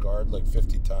Swanson's guard like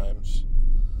 50 times.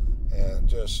 And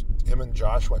just him and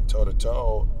Josh went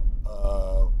toe-to-toe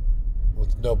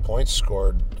with no points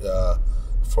scored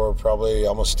for probably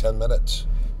almost 10 minutes.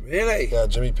 Really? Yeah,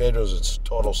 Jimmy Pedro's a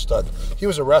total stud. He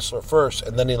was a wrestler first,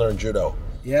 and then he learned judo.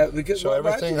 Yeah, because so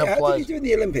everything how applies. did he do in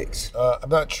the Olympics? I'm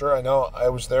not sure. I know I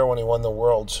was there when he won the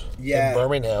Worlds in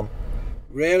Birmingham.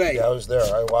 Really? Yeah, I was there.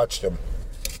 I watched him.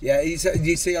 Yeah, you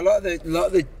see a lot of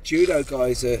the judo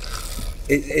guys are.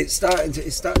 It's starting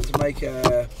to make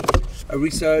a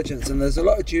resurgence, and there's a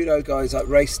lot of judo guys like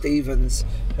Ray Stevens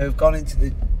who have gone into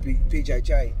the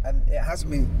BJJ,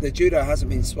 and the judo hasn't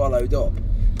been swallowed up.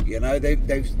 You know,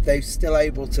 they've still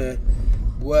able to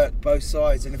work both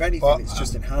sides, and if anything, it's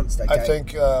just enhanced their game.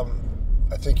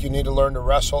 I think you need to learn to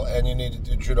wrestle and you need to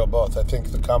do judo both. I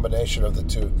think the combination of the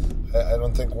two. I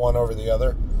don't think one over the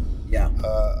other. Yeah.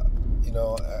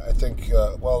 I think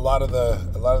a lot of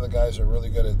the guys are really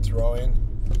good at throwing.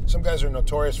 Some guys are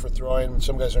notorious for throwing.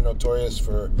 Some guys are notorious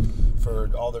for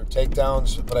all their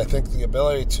takedowns. But I think the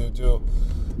ability to do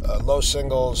low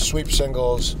singles, sweep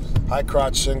singles, high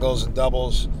crotch singles and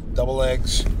doubles, double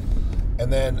legs,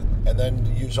 and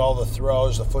then use all the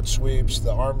throws, the foot sweeps,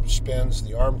 the arm spins,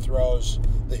 the arm throws,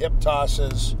 the hip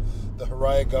tosses, the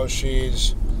Harai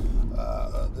Goshis,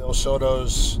 the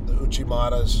Osotos, the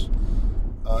Uchimatas,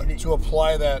 to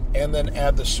apply that, and then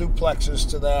add the suplexes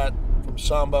to that from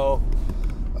Sambo,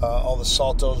 all the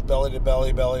saltos, belly to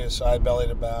belly, belly to side, belly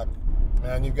to back.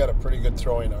 Man, you've got a pretty good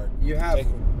throwing art. You have.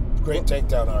 Great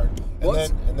takedown art.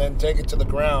 And then take it to the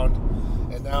ground,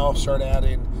 and now start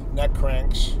adding neck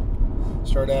cranks,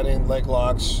 start adding leg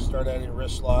locks, start adding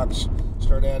wrist locks,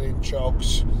 start adding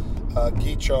chokes,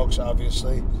 gi chokes,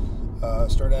 obviously.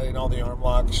 Start adding all the arm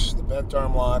locks, the bent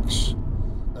arm locks.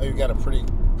 Now you've got a pretty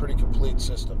complete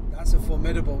system. That's a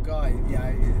formidable guy.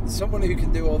 Yeah, someone who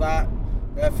can do all that,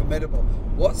 they're formidable.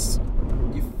 What's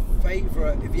your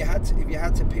favourite? If you had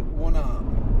to pick one art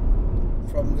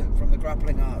from the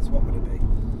grappling arts, what would it be?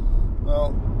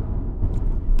 Well,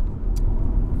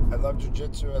 I love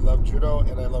jiu-jitsu, I love judo,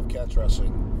 and I love catch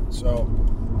wrestling. So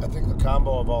I think the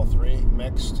combo of all three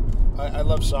mixed. I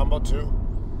love Sambo too,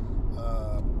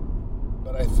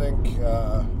 but I think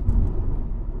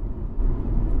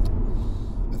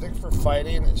for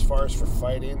fighting, as far as for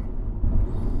fighting,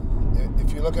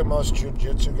 if you look at most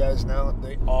jiu-jitsu guys now,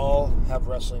 they all have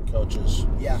wrestling coaches.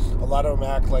 Yeah. A lot of them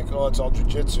act like, oh, it's all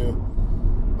jiu-jitsu.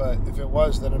 But if it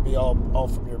was, then it'd be all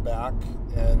from your back,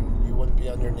 and you wouldn't be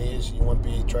on your knees. You wouldn't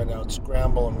be trying to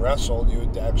out-scramble and wrestle. You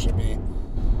would actually be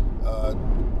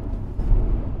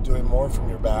doing more from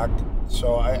your back.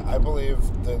 So I believe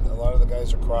that a lot of the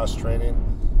guys are cross-training.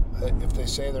 If they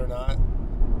say they're not,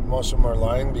 most of them are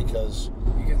lying, because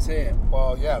you can see it.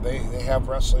 Well, yeah, they have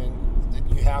wrestling.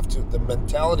 You have to. The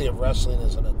mentality of wrestling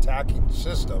is an attacking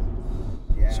system.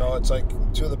 Yeah. So it's like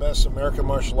two of the best American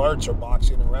martial arts are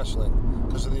boxing and wrestling,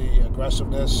 because of the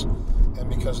aggressiveness and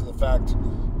because of the fact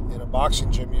in a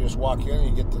boxing gym you just walk in and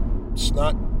you get the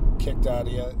snot kicked out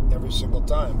of you every single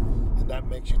time, and that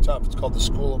makes you tough. It's called the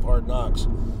School of Hard Knocks.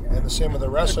 Yeah. And the same with the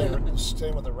wrestling.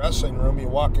 Same with the wrestling room. You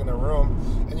walk in a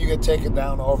room and you get taken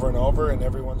down over and over, and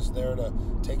everyone's there to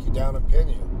take you down and pin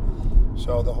you.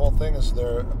 So the whole thing is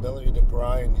their ability to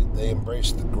grind. They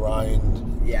embrace the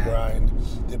grind,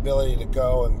 the ability to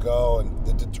go, and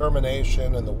the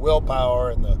determination and the willpower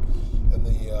and the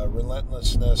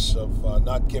relentlessness of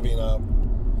not giving up,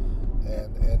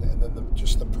 and then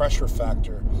just the pressure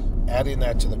factor. Adding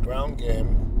that to the ground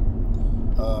game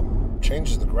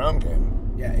changes the ground game.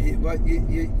 Yeah,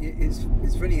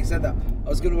 it's funny you said that. I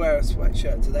was going to wear a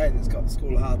sweatshirt today that's got the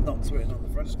School of Hard Knocks written on the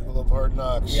front of it. School of Hard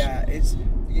Knocks. Yeah, it's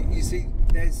you see,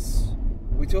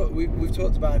 we've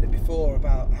talked about it before,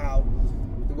 about how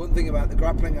the one thing about the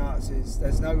grappling arts is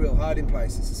there's no real hiding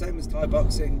place. It's the same as Thai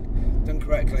boxing done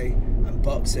correctly and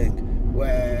boxing,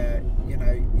 where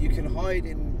you can hide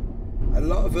in a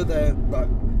lot of other, like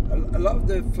a lot of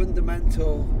the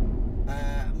fundamental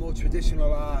more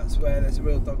traditional arts where there's a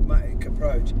real dogmatic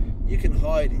approach. You can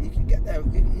hide it. You can get there.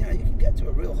 You can get to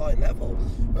a real high level.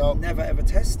 Well, and never ever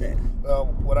test it. Well,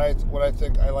 what I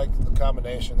think, I like the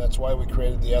combination. That's why we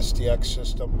created the STX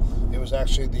system. It was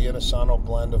actually the Inosanto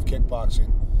blend of kickboxing,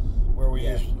 where we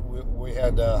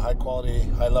had high quality,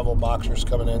 high level boxers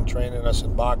coming in training us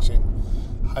in boxing.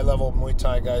 High level Muay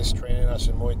Thai guys training us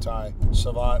in Muay Thai.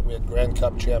 Savat. We had Grand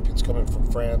Cup champions coming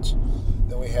from France.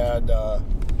 Then we had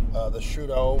the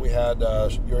Shudo. We had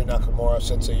Yuri Nakamura,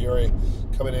 Sensei Yuri,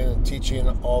 coming in and teaching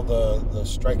all the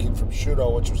striking from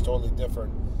Shudo, which was totally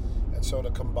different. And so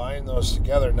to combine those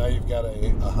together, now you've got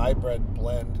a hybrid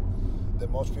blend that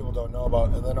most people don't know about.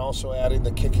 And then also adding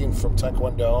the kicking from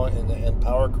Taekwondo and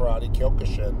power karate,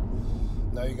 Kyokushin.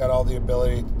 Now you got all the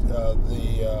ability,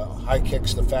 the high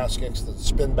kicks, the fast kicks, the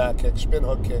spin back kicks, spin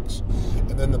hook kicks,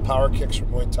 and then the power kicks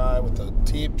from Muay Thai with the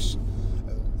teeps,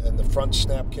 and the front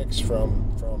snap kicks from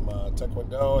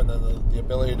Taekwondo, and then the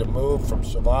ability to move from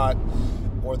Savat,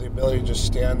 or the ability to just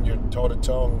stand your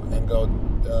toe-to-toe and go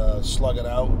slug it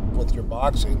out with your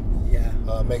boxing. Yeah.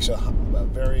 Makes a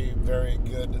very, very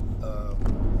good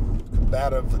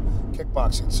combative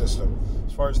kickboxing system.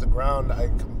 As far as the ground, I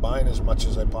combine as much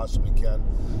as I possibly can.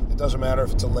 It doesn't matter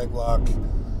if it's a leg lock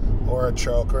or a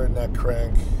choke or a neck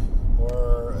crank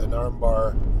or an arm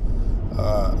bar.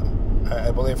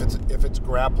 I believe if it's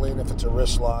grappling, if it's a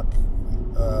wrist lock,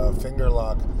 finger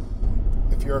lock,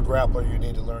 if you're a grappler, you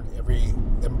need to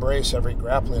embrace every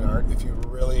grappling art. If you're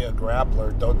really a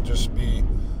grappler, don't just be,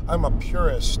 I'm a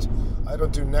purist. I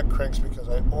don't do neck cranks because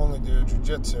I only do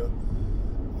jiu-jitsu.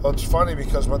 Well, it's funny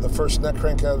because the first neck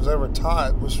crank I was ever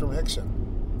taught was from Rickson.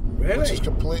 Really? Which is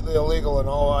completely illegal in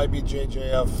all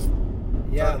IBJJF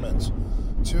tournaments.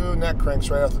 2 neck cranks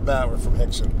right off the bat were from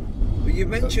Rickson. But you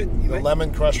mentioned the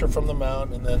lemon crusher from the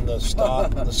mount, and then the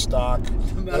stock,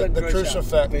 the melon crusher.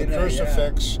 crucifix, Been there,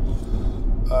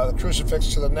 the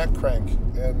crucifix to the neck crank,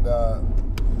 and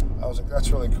I was like, that's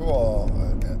really cool.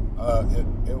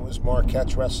 It was more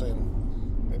catch wrestling.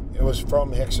 It was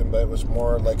from Hickson, but it was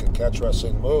more like a catch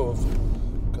wrestling move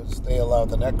because they allowed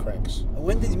the neck cranks.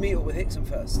 When did you meet up with Hickson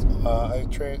first? I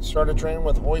started training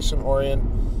with Hoist and Horian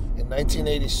in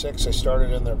 1986. I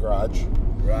started in their garage.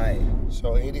 Right.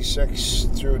 So 86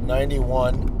 through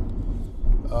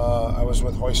 91, I was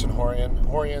with Hoist and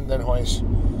Horian, then Hoist.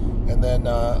 And then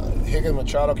Higgin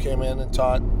Machado came in and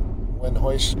taught when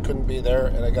Hoist couldn't be there,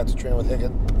 and I got to train with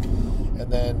Higgin.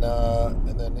 And then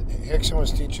Hickson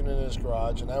was teaching in his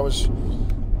garage, and I was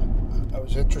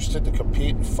interested to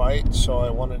compete and fight, so I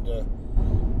wanted to.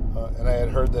 And I had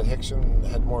heard that Hickson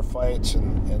had more fights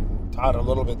and taught a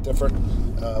little bit different.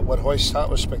 What Hoist taught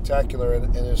was spectacular,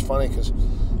 and it was funny because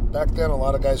back then a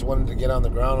lot of guys wanted to get on the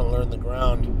ground and learn the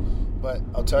ground. But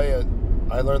I'll tell you,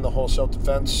 I learned the whole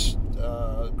self-defense,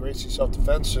 Gracie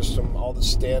self-defense system, all the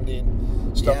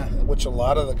standing stuff, which a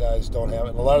lot of the guys don't have,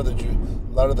 and a lot of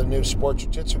the new sport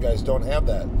jiu-jitsu guys don't have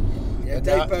that. Yeah,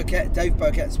 Dave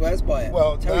Burkett swears by it.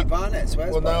 Well, Terry Barnett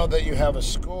swears by it. Well, now that you have a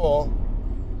school,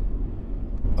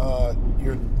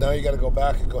 you got to go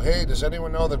back and go, hey, does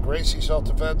anyone know the Gracie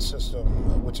self-defense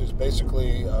system, which is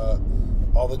basically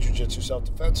all the jiu-jitsu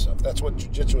self-defense stuff. That's what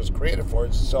jiu-jitsu was created for,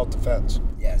 is self-defense.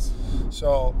 Yes.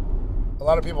 So a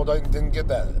lot of people didn't get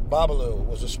that. Babalu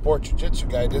was a sport jiu-jitsu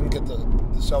guy, didn't get the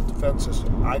self-defense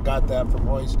system. I got that from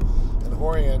Hoist and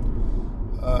Horian,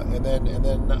 and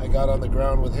then I got on the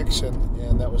ground with Hickson,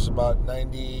 and that was about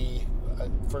 90.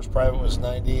 First private was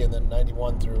 90, and then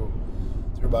 91 through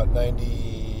about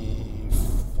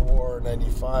 94,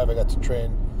 95. I got to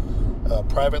train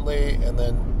privately, and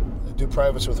then do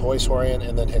privates with Hoist, Horian,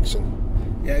 and then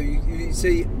Hickson. Yeah, you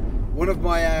see, one of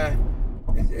my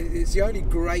it's the only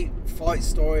great fight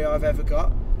story I've ever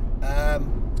got.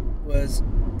 Was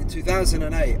in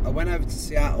 2008. I went over to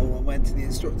Seattle and went to the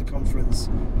instructor conference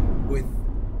with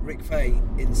Rick Fay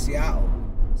in Seattle.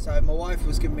 So my wife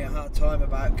was giving me a hard time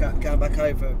about going back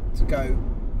over to go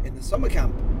in the summer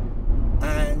camp,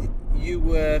 and you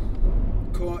were.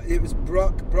 It was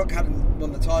Brock. Brock hadn't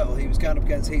won the title. He was going up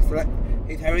against Heath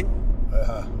Herring.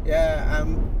 Uh-huh. Yeah,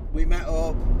 and we met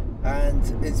up,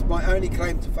 and it's my only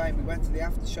claim to fame. We went to the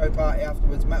after show party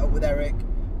afterwards, met up with Eric.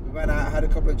 We went out, had a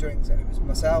couple of drinks, and it was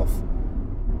myself,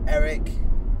 Eric,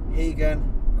 Hegan,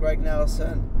 Greg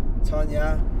Nelson,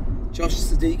 Tanya, Josh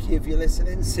Siddiqui, if you're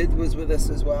listening. Sid was with us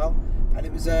as well, and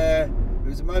it was a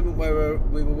moment where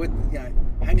we were with,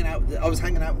 hanging out. I was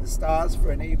hanging out with the stars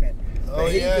for an evening. Oh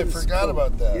yeah, I forgot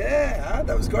about that. Yeah,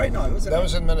 that was a great night, wasn't it? That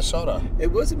was in Minnesota. It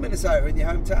was in Minnesota, in your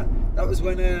hometown. That was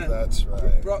when that's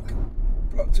right. Brock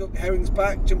took Herring's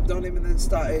back, jumped on him, and then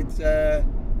started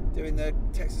doing the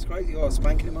Texas Crazy Horse,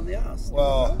 spanking him on the ass.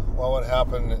 Well, what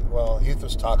happened? Well, Heath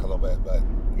was talk a little bit, but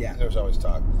yeah, there was always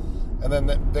talk. And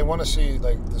then they want to see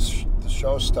like the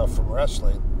show stuff from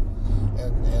wrestling,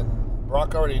 and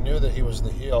Brock already knew that he was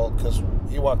the heel because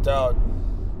he walked out.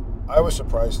 I was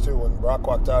surprised too when Brock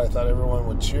walked out. I thought everyone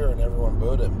would cheer and everyone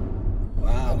booed him.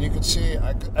 Wow! And you could see.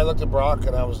 I looked at Brock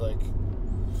and I was like,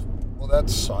 "Well, that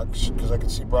sucks," because I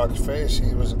could see Brock's face.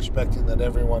 He was expecting that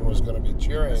everyone was going to be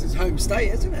cheering. It's his home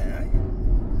state, isn't it? Eh?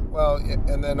 Well,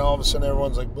 and then all of a sudden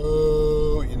everyone's like,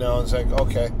 "Boo!" It's like,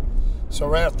 okay. So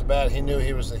right off the bat, he knew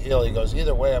he was the heel. He goes,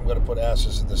 "Either way, I'm going to put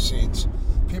asses in the seats.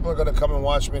 People are going to come and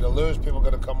watch me to lose. People are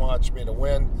going to come watch me to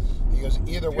win." He goes,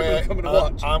 "Either way,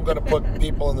 I'm going to put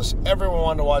people in this." Everyone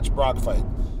wanted to watch Brock fight,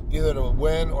 either to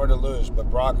win or to lose. But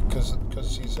Brock,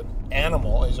 because he's an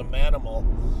animal, he's a manimal,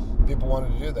 people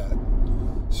wanted to do that.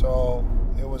 So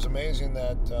it was amazing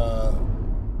that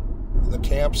the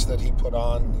camps that he put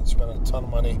on, he spent a ton of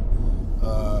money,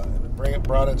 and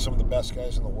brought in some of the best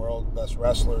guys in the world, best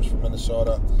wrestlers from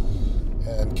Minnesota,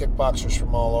 and kickboxers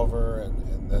from all over,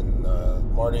 and then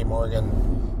Marty Morgan,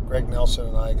 Greg Nelson,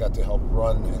 and I got to help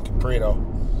run, and Caprito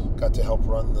got to help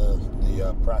run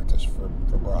the practice for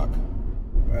Brock.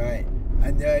 Right,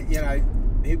 and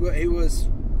he was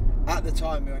at the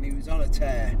time when he was on a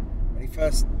tear when he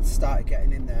first started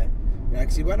getting in there,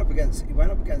 because he went up against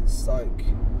like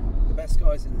the best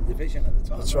guys in the division at the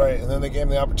time. That's right. And then they gave him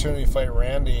the opportunity to fight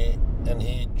Randy, and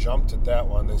he jumped at that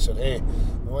one. They said, "Hey,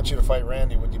 we want you to fight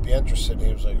Randy. Would you be interested?" And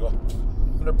he was like, "Well,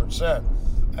 100%."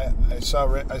 I saw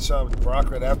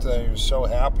Brock right after that. He was so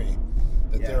happy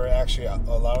that they were actually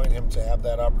allowing him to have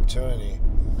that opportunity.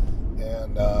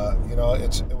 And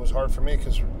it was hard for me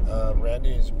because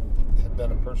Randy had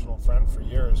been a personal friend for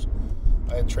years.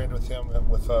 I had trained with him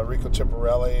with Rico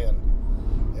Ciparelli, and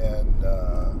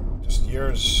and just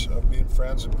years of being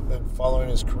friends and following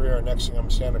his career. And next thing, I'm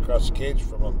standing across the cage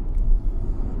from him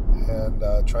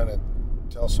and trying to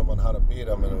tell someone how to beat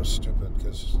him, and it was stupid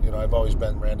because I've always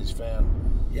been Randy's fan,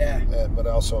 but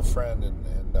also a friend,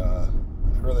 and I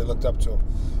really looked up to him.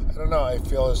 I don't know. I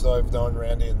feel as though I've known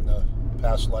Randy in the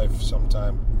past life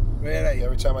sometime. Really?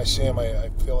 Every time I see him, I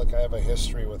feel like I have a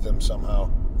history with him somehow.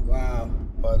 Wow.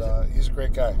 But he's a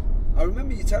great guy. I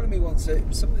remember you telling me once it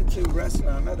was something to wrestling.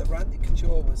 I know that Randy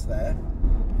Couture was there,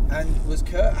 and was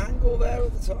Kurt Angle there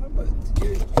at the time?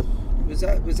 Was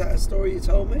that a story you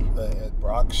told me? At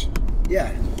Brock's?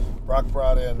 Yeah. Brock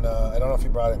brought in, I don't know if he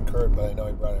brought in Kurt, but I know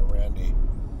he brought in Randy.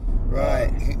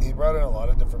 Right. He brought in a lot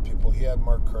of different people. He had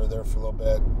Mark Kerr there for a little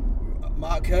bit.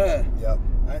 Mark Kerr? Yeah.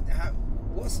 And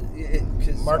what's it?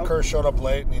 Mark Kerr showed up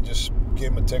late, and he just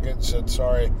gave him a ticket and said,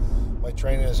 sorry, my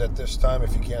training is at this time.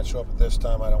 If you can't show up at this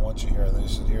time, I don't want you here. And then he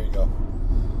said, here you go.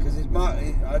 Because I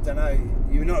don't know,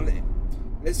 you're not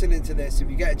listening to this. If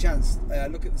you get a chance,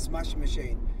 look at the Smashing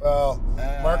Machine. Well,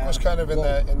 Mark was kind of in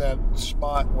that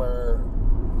spot where,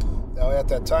 now at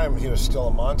that time, he was still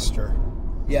a monster.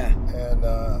 Yeah. And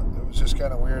it was just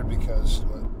kind of weird because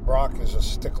Brock is a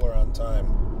stickler on time.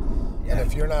 Yeah. And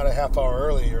if you're not a half hour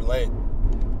early, you're late.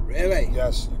 Really?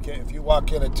 Yes. You can't. If you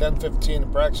walk in at 10:15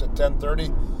 and practice at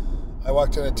 10:30, I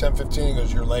walked in at 10:15. He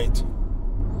goes, "You're late."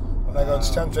 When I go, "It's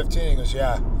 10:15," he goes,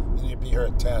 "Yeah, and you'd be here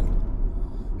at 10."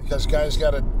 Because guys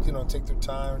got to, take their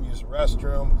time and use the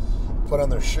restroom, put on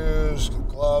their shoes, get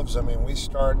gloves. I mean, we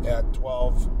start at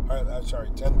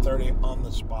 10:30 on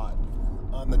the spot,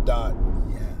 on the dot.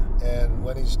 Yeah. And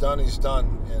when he's done, he's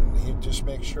done, and he just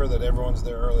makes sure that everyone's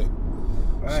there early.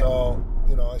 Right. So,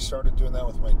 I started doing that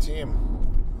with my team,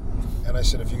 and I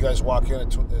said, if you guys walk in at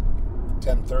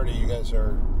 10:30,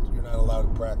 you're not allowed to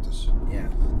practice. Yeah.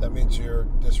 That means you're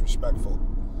disrespectful.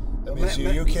 That means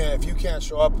you can't. If you can't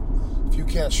show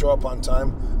up on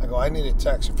time, I go, I need a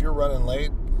text. If you're running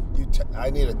late, I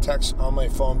need a text on my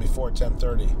phone before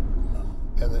 10:30,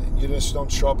 and then you just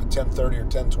don't show up at 10:30 or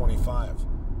 10:25.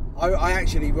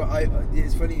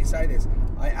 It's funny you say this.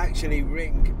 I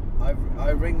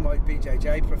ring my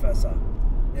BJJ professor,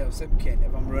 Neil Simpkin,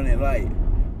 if I'm running late,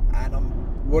 and I'm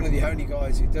one of the only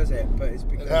guys who does it. But it's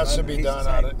because it has to be done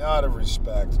out of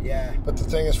respect. Yeah. But the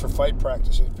thing is, for fight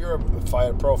practice, if you're a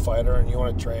pro fighter and you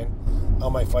want to train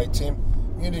on my fight team,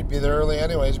 you need to be there early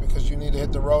anyways because you need to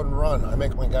hit the road and run. I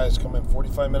make my guys come in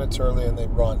 45 minutes early and they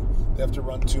run. They have to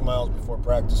run 2 miles before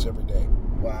practice every day.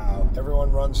 Wow.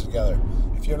 Everyone runs together.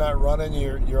 If you're not running,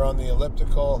 you're on the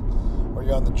elliptical or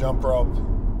you're on the jump rope.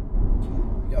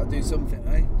 You gotta do something,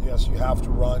 eh? Yes, you have to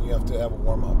run. You have to have a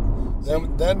warm-up.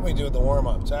 Then we do the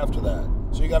warm-ups after that.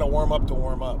 So you got to warm up to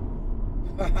warm up.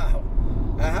 Wow.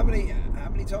 How many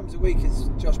times a week is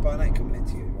Josh Barnett coming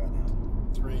into you right now?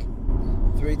 3.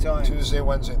 3 times. Tuesday,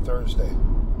 Wednesday, Thursday.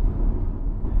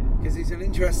 Because he's an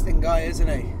interesting guy, isn't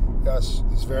he? Yes,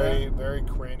 he's very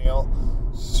cranial,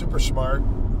 super smart,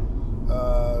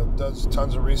 does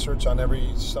tons of research on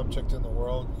every subject in the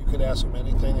world. You could ask him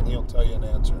anything and he'll tell you an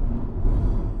answer.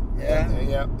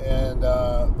 Yeah? And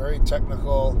very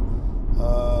technical,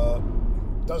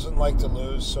 doesn't like to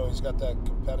lose, so he's got that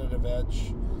competitive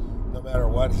edge. No matter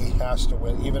what, he has to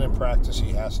win. Even in practice,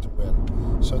 he has to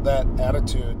win. So that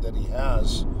attitude that he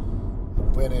has,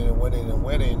 winning,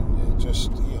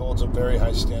 he holds a very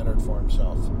high standard for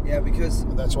himself. Yeah, because...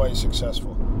 And that's why he's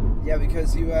successful. Yeah,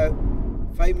 because you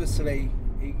famously,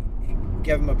 he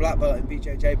gave him a black belt in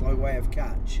BJJ by way of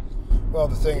catch. Well,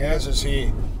 the thing is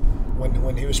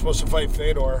when he was supposed to fight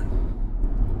Fedor,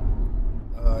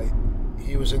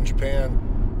 he was in Japan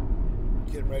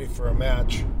getting ready for a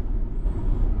match.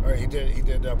 Or he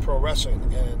did pro wrestling,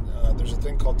 and there's a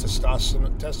thing called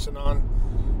testosterone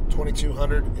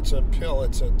 2200. It's a pill.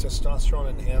 It's a testosterone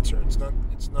enhancer. It's not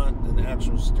an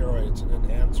actual steroid. It's an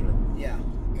enhancer. Yeah.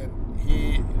 And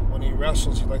when he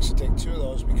wrestles, he likes to take 2 of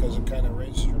those because it kind of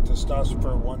raises your testosterone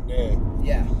for one day.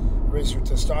 Yeah. Raises your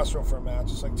testosterone for a match.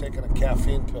 It's like taking a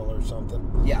caffeine pill or something.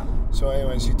 Yeah. So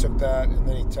anyways, he took that, and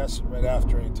then he tested right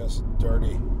after. He tested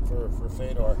dirty for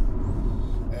Fedor.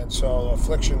 And so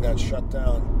Affliction got shut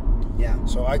down. Yeah.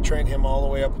 So I trained him all the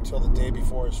way up until the day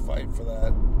before his fight for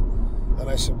that. And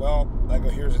I said,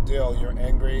 here's the deal. You're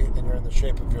angry and you're in the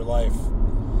shape of your life.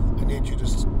 I need you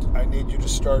to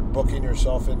start booking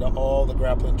yourself into all the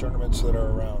grappling tournaments that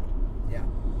are around. Yeah.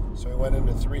 So he went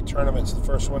into 3 tournaments. The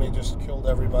first one, he just killed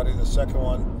everybody. The second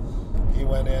one, he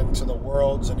went into the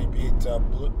Worlds and he beat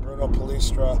Bruno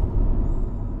Palestra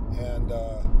and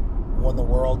won the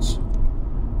Worlds.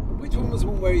 Which one was the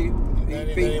one where he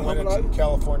Then beat he went into Homolo? the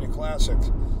California Classic.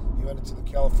 He went into the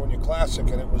California Classic,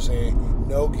 and it was a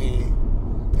no-gi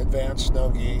advanced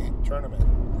no-gi tournament.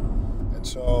 And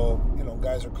so,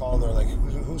 guys are calling, they're like,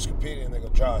 who's competing? And they go,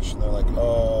 Josh. And they're like,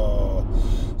 oh.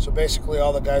 So basically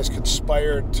all the guys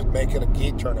conspired to make it a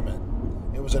gi tournament.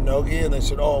 It was a no-gi, and they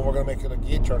said, oh, we're going to make it a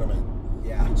gi tournament.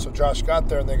 Yeah. So Josh got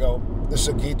there, and they go, this is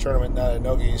a gi tournament, not a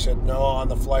no-gi. He said, no, on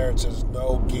the flyer it says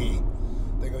no gi.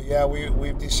 They go, yeah,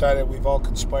 we've decided, we've all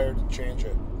conspired to change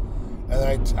it.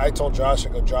 And I told Josh, I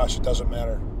go, Josh, it doesn't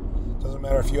matter. It doesn't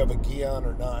matter if you have a gi on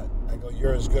or not. I go,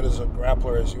 you're as good as a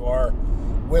grappler as you are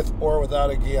with or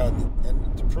without a gi on.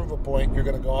 And to prove a point, you're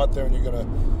going to go out there and you're going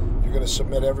to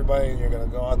submit everybody, and you're going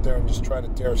to go out there and just try to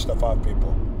tear stuff off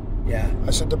people. Yeah.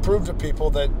 I said, to prove to people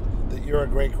that you're a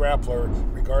great grappler,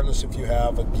 regardless if you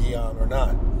have a gi on or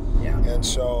not. Yeah. And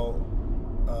so,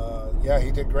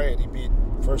 he did great. He beat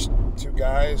first two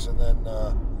guys, and then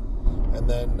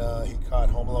he caught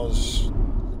Homolo's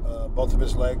both of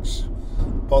his legs,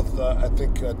 both I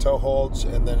think toe holds,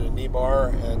 and then a knee bar,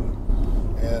 and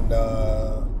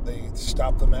they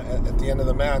stopped them at the end of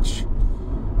the match.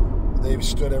 They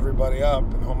stood everybody up,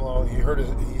 and Homolo, he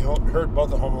hurt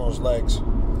both of Homolo's legs.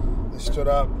 They stood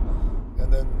up,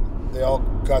 and then they all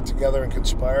got together and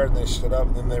conspired, and they stood up,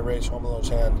 and then they raised Homolo's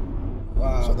hand.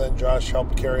 Wow. So then Josh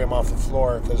helped carry him off the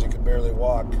floor because he could barely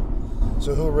walk.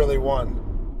 So who really won?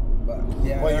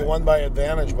 You won by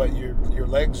advantage, but your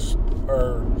legs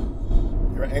are,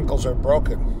 your ankles are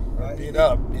broken, or beat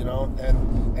up,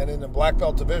 and in the black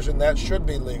belt division, that should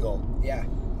be legal. Yeah.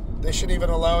 They should even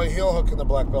allow a heel hook in the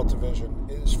black belt division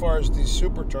as far as these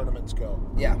super tournaments go.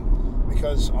 Yeah.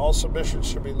 Because all submissions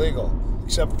should be legal,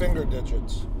 except finger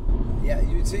digits. Yeah,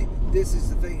 you see, this is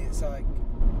the thing. It's like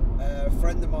a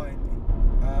friend of mine.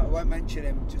 I won't mention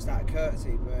him just out of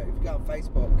courtesy, but if you go on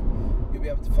Facebook, you'll be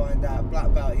able to find out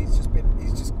black belt. He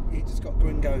just got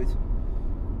gringoed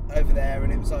over there,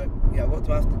 and it was like, what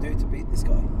do I have to do to beat this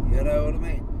guy? You know what I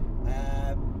mean?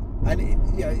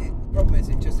 The problem is,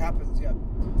 it just happens.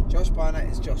 Josh Barnett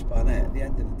is Josh Barnett at the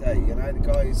end of the day. The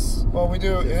guy's. Well, we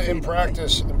do in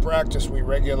practice. In practice, we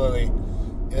regularly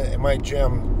in my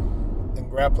gym.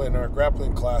 In our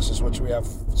grappling classes, which we have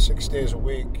 6 days a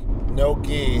week, no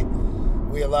gi,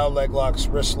 we allow leg locks,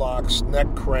 wrist locks, neck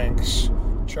cranks,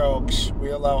 chokes. We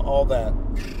allow all that.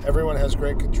 Everyone has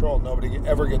great control. Nobody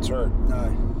ever gets hurt.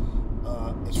 No.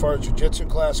 As far as jiu-jitsu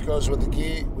class goes with the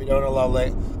gi, we don't allow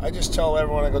leg. I just tell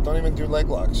everyone, I go, don't even do leg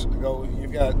locks. I go,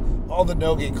 you've got all the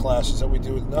no-gi classes that we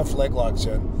do enough leg locks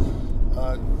in.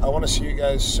 I want to see you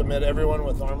guys submit everyone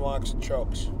with arm locks and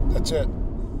chokes. That's it.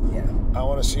 Yeah. I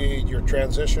want to see your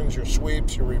transitions, your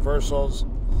sweeps, your reversals.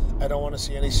 I don't want to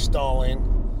see any stalling.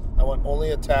 I want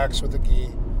only attacks with the gi,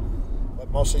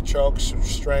 but mostly chokes,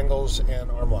 strangles,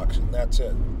 and arm locks, and that's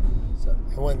it.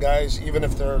 And when guys, even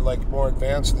if they're like more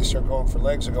advanced, they start going for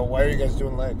legs, I go, why are you guys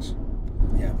doing legs?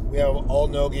 Yeah. We have all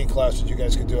no-gi classes, you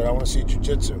guys can do it. I want to see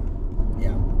jiu-jitsu.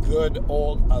 Yeah. Good,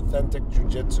 old, authentic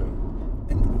jiu-jitsu.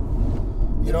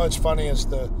 It's funny is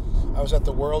I was at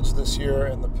the Worlds this year,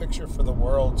 and the picture for the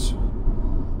Worlds,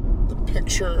 the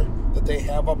picture that they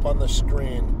have up on the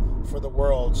screen for the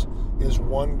Worlds is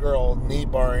one girl knee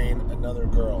barring another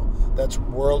girl. That's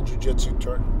World Jiu-Jitsu.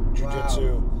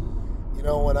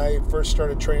 Wow. When I first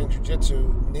started training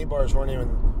Jiu-Jitsu, knee bars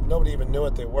nobody even knew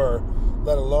what they were,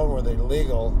 let alone were they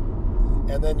legal.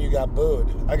 And then you got booed.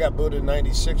 I got booed in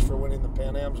 '96 for winning the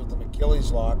Pan Ams with an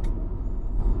Achilles lock.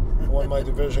 I won my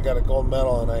division, got a gold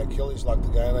medal, and I Achilles locked the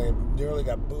guy, and I nearly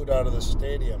got booed out of the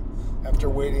stadium after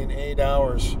waiting 8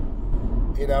 hours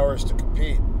to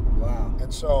compete. Wow.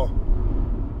 And so,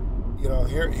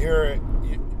 here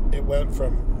it went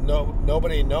from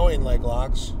nobody knowing leg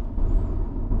locks,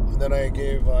 and then I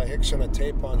gave Hickson a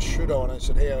tape on Shudo, and I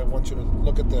said, hey, I want you to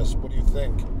look at this. What do you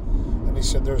think? And he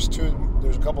said, there's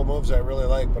a couple moves I really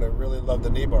like, but I really love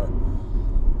the knee bar.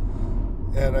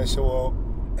 And I said, well,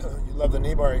 you love the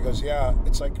knee bar? He goes, yeah,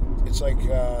 it's like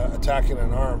attacking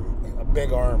an arm, a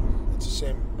big arm. It's the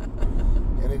same.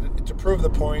 And to prove the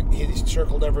point, he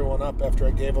circled everyone up after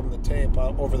I gave him the tape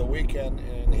over the weekend,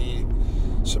 and he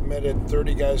submitted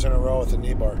 30 guys in a row with a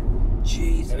knee bar.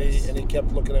 Jesus. And he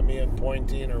kept looking at me and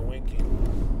pointing or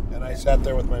winking, and I sat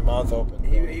there with my mouth open.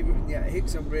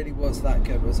 Hickson really was that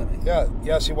good, wasn't he? Yeah,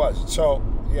 yes, he was. So,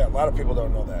 a lot of people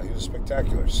don't know that. He was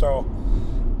spectacular. So,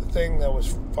 the thing that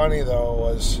was funny, though,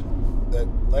 was that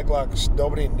leg locks,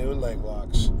 nobody knew leg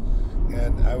locks.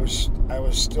 And I was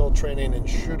still training in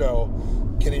Shudo,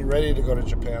 getting ready to go to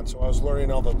Japan. So I was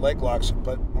learning all the leg locks,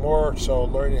 but more so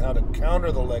learning how to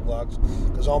counter the leg locks,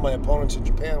 because all my opponents in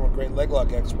Japan were great leg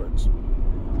lock experts.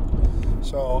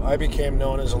 So I became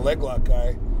known as a leg lock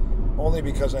guy only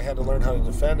because I had to learn how to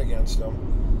defend against them.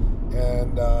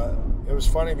 And it was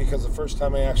funny because the first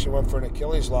time I actually went for an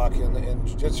Achilles lock in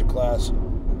jiu-jitsu class,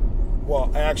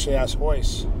 well, I actually asked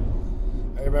Hoist.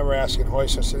 I remember asking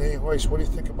Hoist, I said, hey, Hoist, what do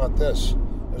you think about this?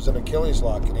 There's an Achilles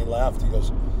lock, and he laughed. He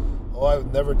goes, oh, I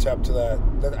would never tap to that.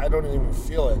 I don't even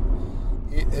feel it.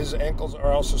 His ankles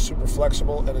are also super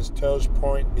flexible, and his toes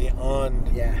point beyond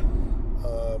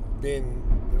being...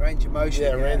 The range of motion.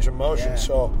 Yeah, range of motion. Yeah.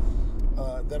 So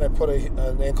then I put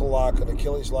an ankle lock, an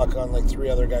Achilles lock on like 3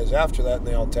 other guys after that, and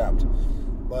they all tapped.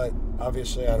 But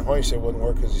obviously on Hoist, it wouldn't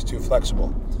work because he's too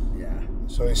flexible. Yeah.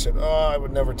 So he said, oh, I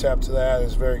would never tap to that.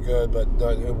 It's very good, but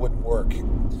it wouldn't work.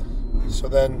 So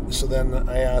then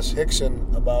I asked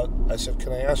Rickson I said,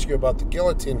 can I ask you about the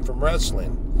guillotine from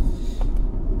wrestling?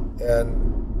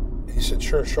 And he said,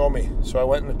 sure, show me. So I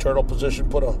went in the turtle position,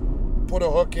 put a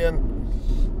hook in,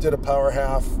 did a power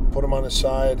half, put him on his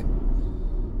side,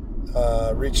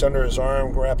 reached under his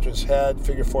arm, grabbed his head,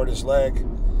 figure four'd his leg,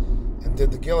 and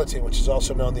did the guillotine, which is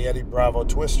also known the Eddie Bravo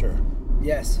twister.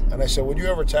 Yes. And I said, would you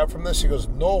ever tap from this? He goes,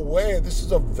 no way, this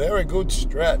is a very good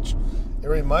stretch. It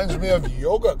reminds me of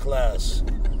yoga class.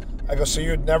 I go, so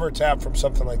you'd never tap from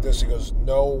something like this? He goes,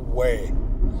 no way.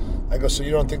 I go, so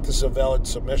you don't think this is a valid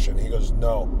submission? He goes,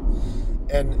 no.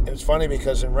 And it's funny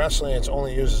because in wrestling, it's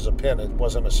only used as a pin. It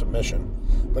wasn't a submission.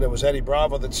 But it was Eddie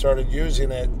Bravo that started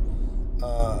using it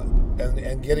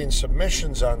and getting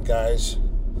submissions on guys.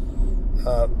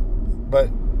 But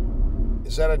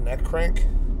is that a neck crank?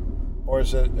 Or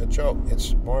is it a choke?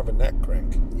 It's more of a neck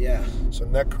crank. Yeah. So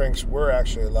neck cranks were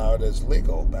actually allowed as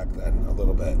legal back then a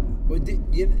little bit. Well,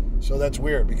 So that's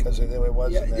weird because it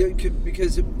was.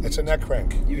 Because it's a neck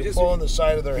crank. You're just pulling the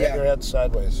side of their head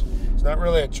sideways. It's not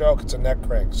really a choke. It's a neck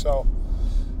crank. So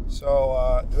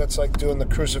that's like doing the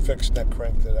crucifix neck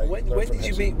crank that I when learned from did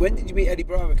you Henson. When did you meet Eddie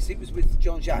Bravo? Because he was with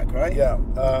John Jack, right? Yeah,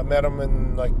 met him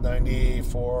in like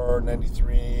 94,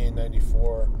 93,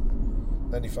 94,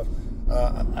 95.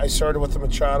 I started with the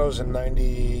Machados in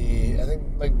 95.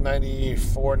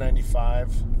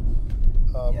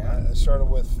 I started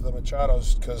with the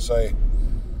Machados because I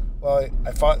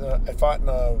fought in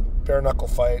a bare knuckle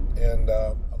fight, and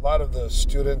a lot of the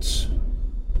students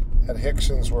at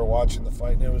Rickson's were watching the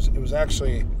fight, and it was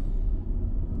actually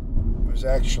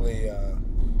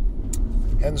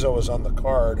Enzo was on the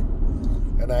card,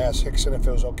 and I asked Rickson if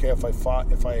it was okay if I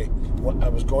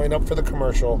was going up for the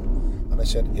commercial, and I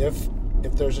said if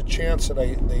there's a chance that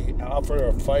they offer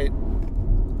a fight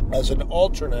as an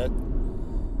alternate,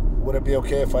 would it be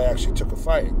okay if I actually took a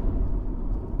fight?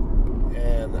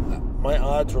 And my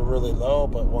odds were really low,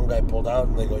 but one guy pulled out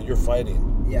and they go, you're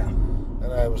fighting. Yeah.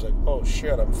 And I was like, oh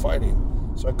shit, I'm fighting.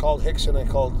 So I called Rickson, I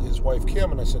called his wife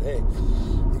Kim, and I said, hey,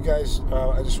 you guys,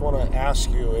 I just want to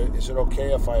ask you, is it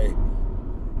okay if I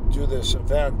do this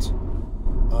event?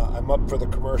 I'm up for the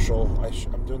commercial.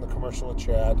 I'm doing the commercial with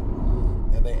Chad,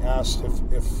 and they asked if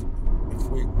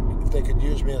they could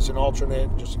use me as an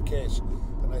alternate just in case.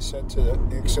 And I said to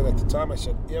Rickson at the time, I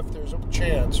said, if there's a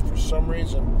chance for some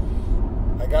reason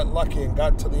I got lucky and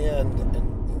got to the end and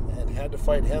had to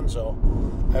fight Renzo,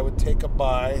 I would take a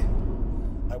bye.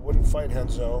 I wouldn't fight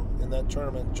Renzo in that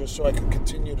tournament just so I could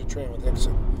continue to train with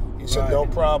Rickson. He said, no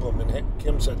problem. And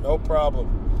Kim said, no problem.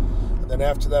 And then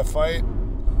after that fight,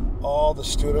 all the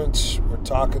students were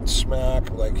talking smack,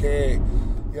 like, hey,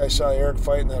 you guys saw Eric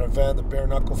fight in that event, the bare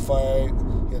knuckle fight.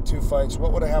 He had 2 fights.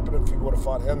 What would have happened if he would have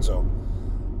fought Renzo?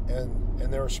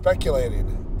 And they were speculating.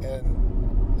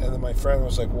 And then my friend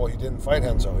was like, well, he didn't fight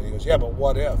Renzo. He goes, yeah, but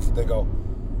what if? They go,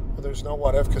 well, there's no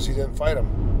what if because he didn't fight him.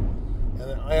 And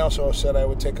then I also said I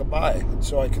would take a bye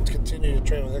so I could continue to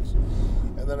train with Rickson.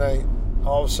 And then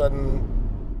all of a sudden,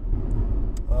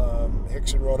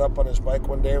 Rickson rode up on his bike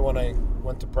one day when I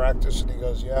went to practice, and he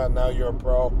goes, yeah, now you're a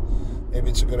pro. Maybe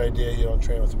it's a good idea you don't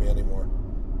train with me anymore.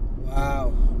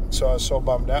 Wow. And so I was so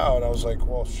bummed out. I was like,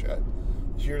 well, shit.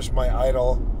 Here's my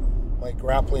idol, my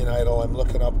grappling idol I'm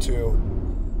looking up to.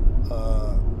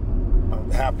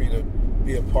 I'm happy to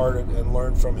be a part of and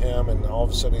learn from him, and all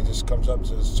of a sudden he just comes up and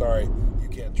says, sorry, you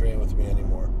can't train with me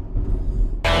anymore.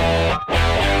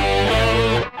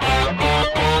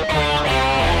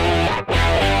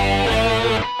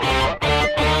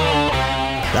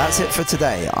 That's it for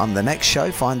today. On the next show,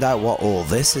 find out what all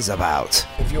this is about.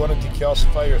 If you want to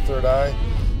decalcify your third eye,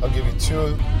 I'll give you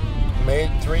 3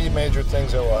 major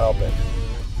things that will help it.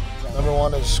 Number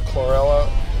 1 is chlorella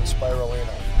and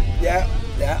spirulina. Yeah.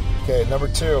 Okay, number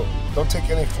 2, don't take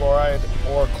any fluoride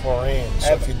or chlorine.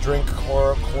 So if you drink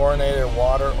chlorinated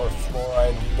water or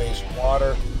fluoride-based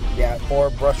water, or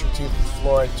brush your teeth with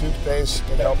fluoride toothpaste,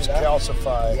 it helps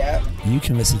calcify. Yeah. You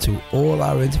can listen to all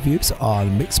our interviews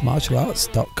on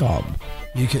mixedmartialarts.com.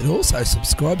 You can also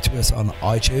subscribe to us on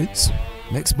iTunes,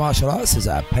 Mixed Martial Arts is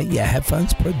a Paint Your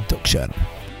Headphones production.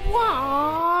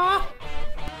 Wow.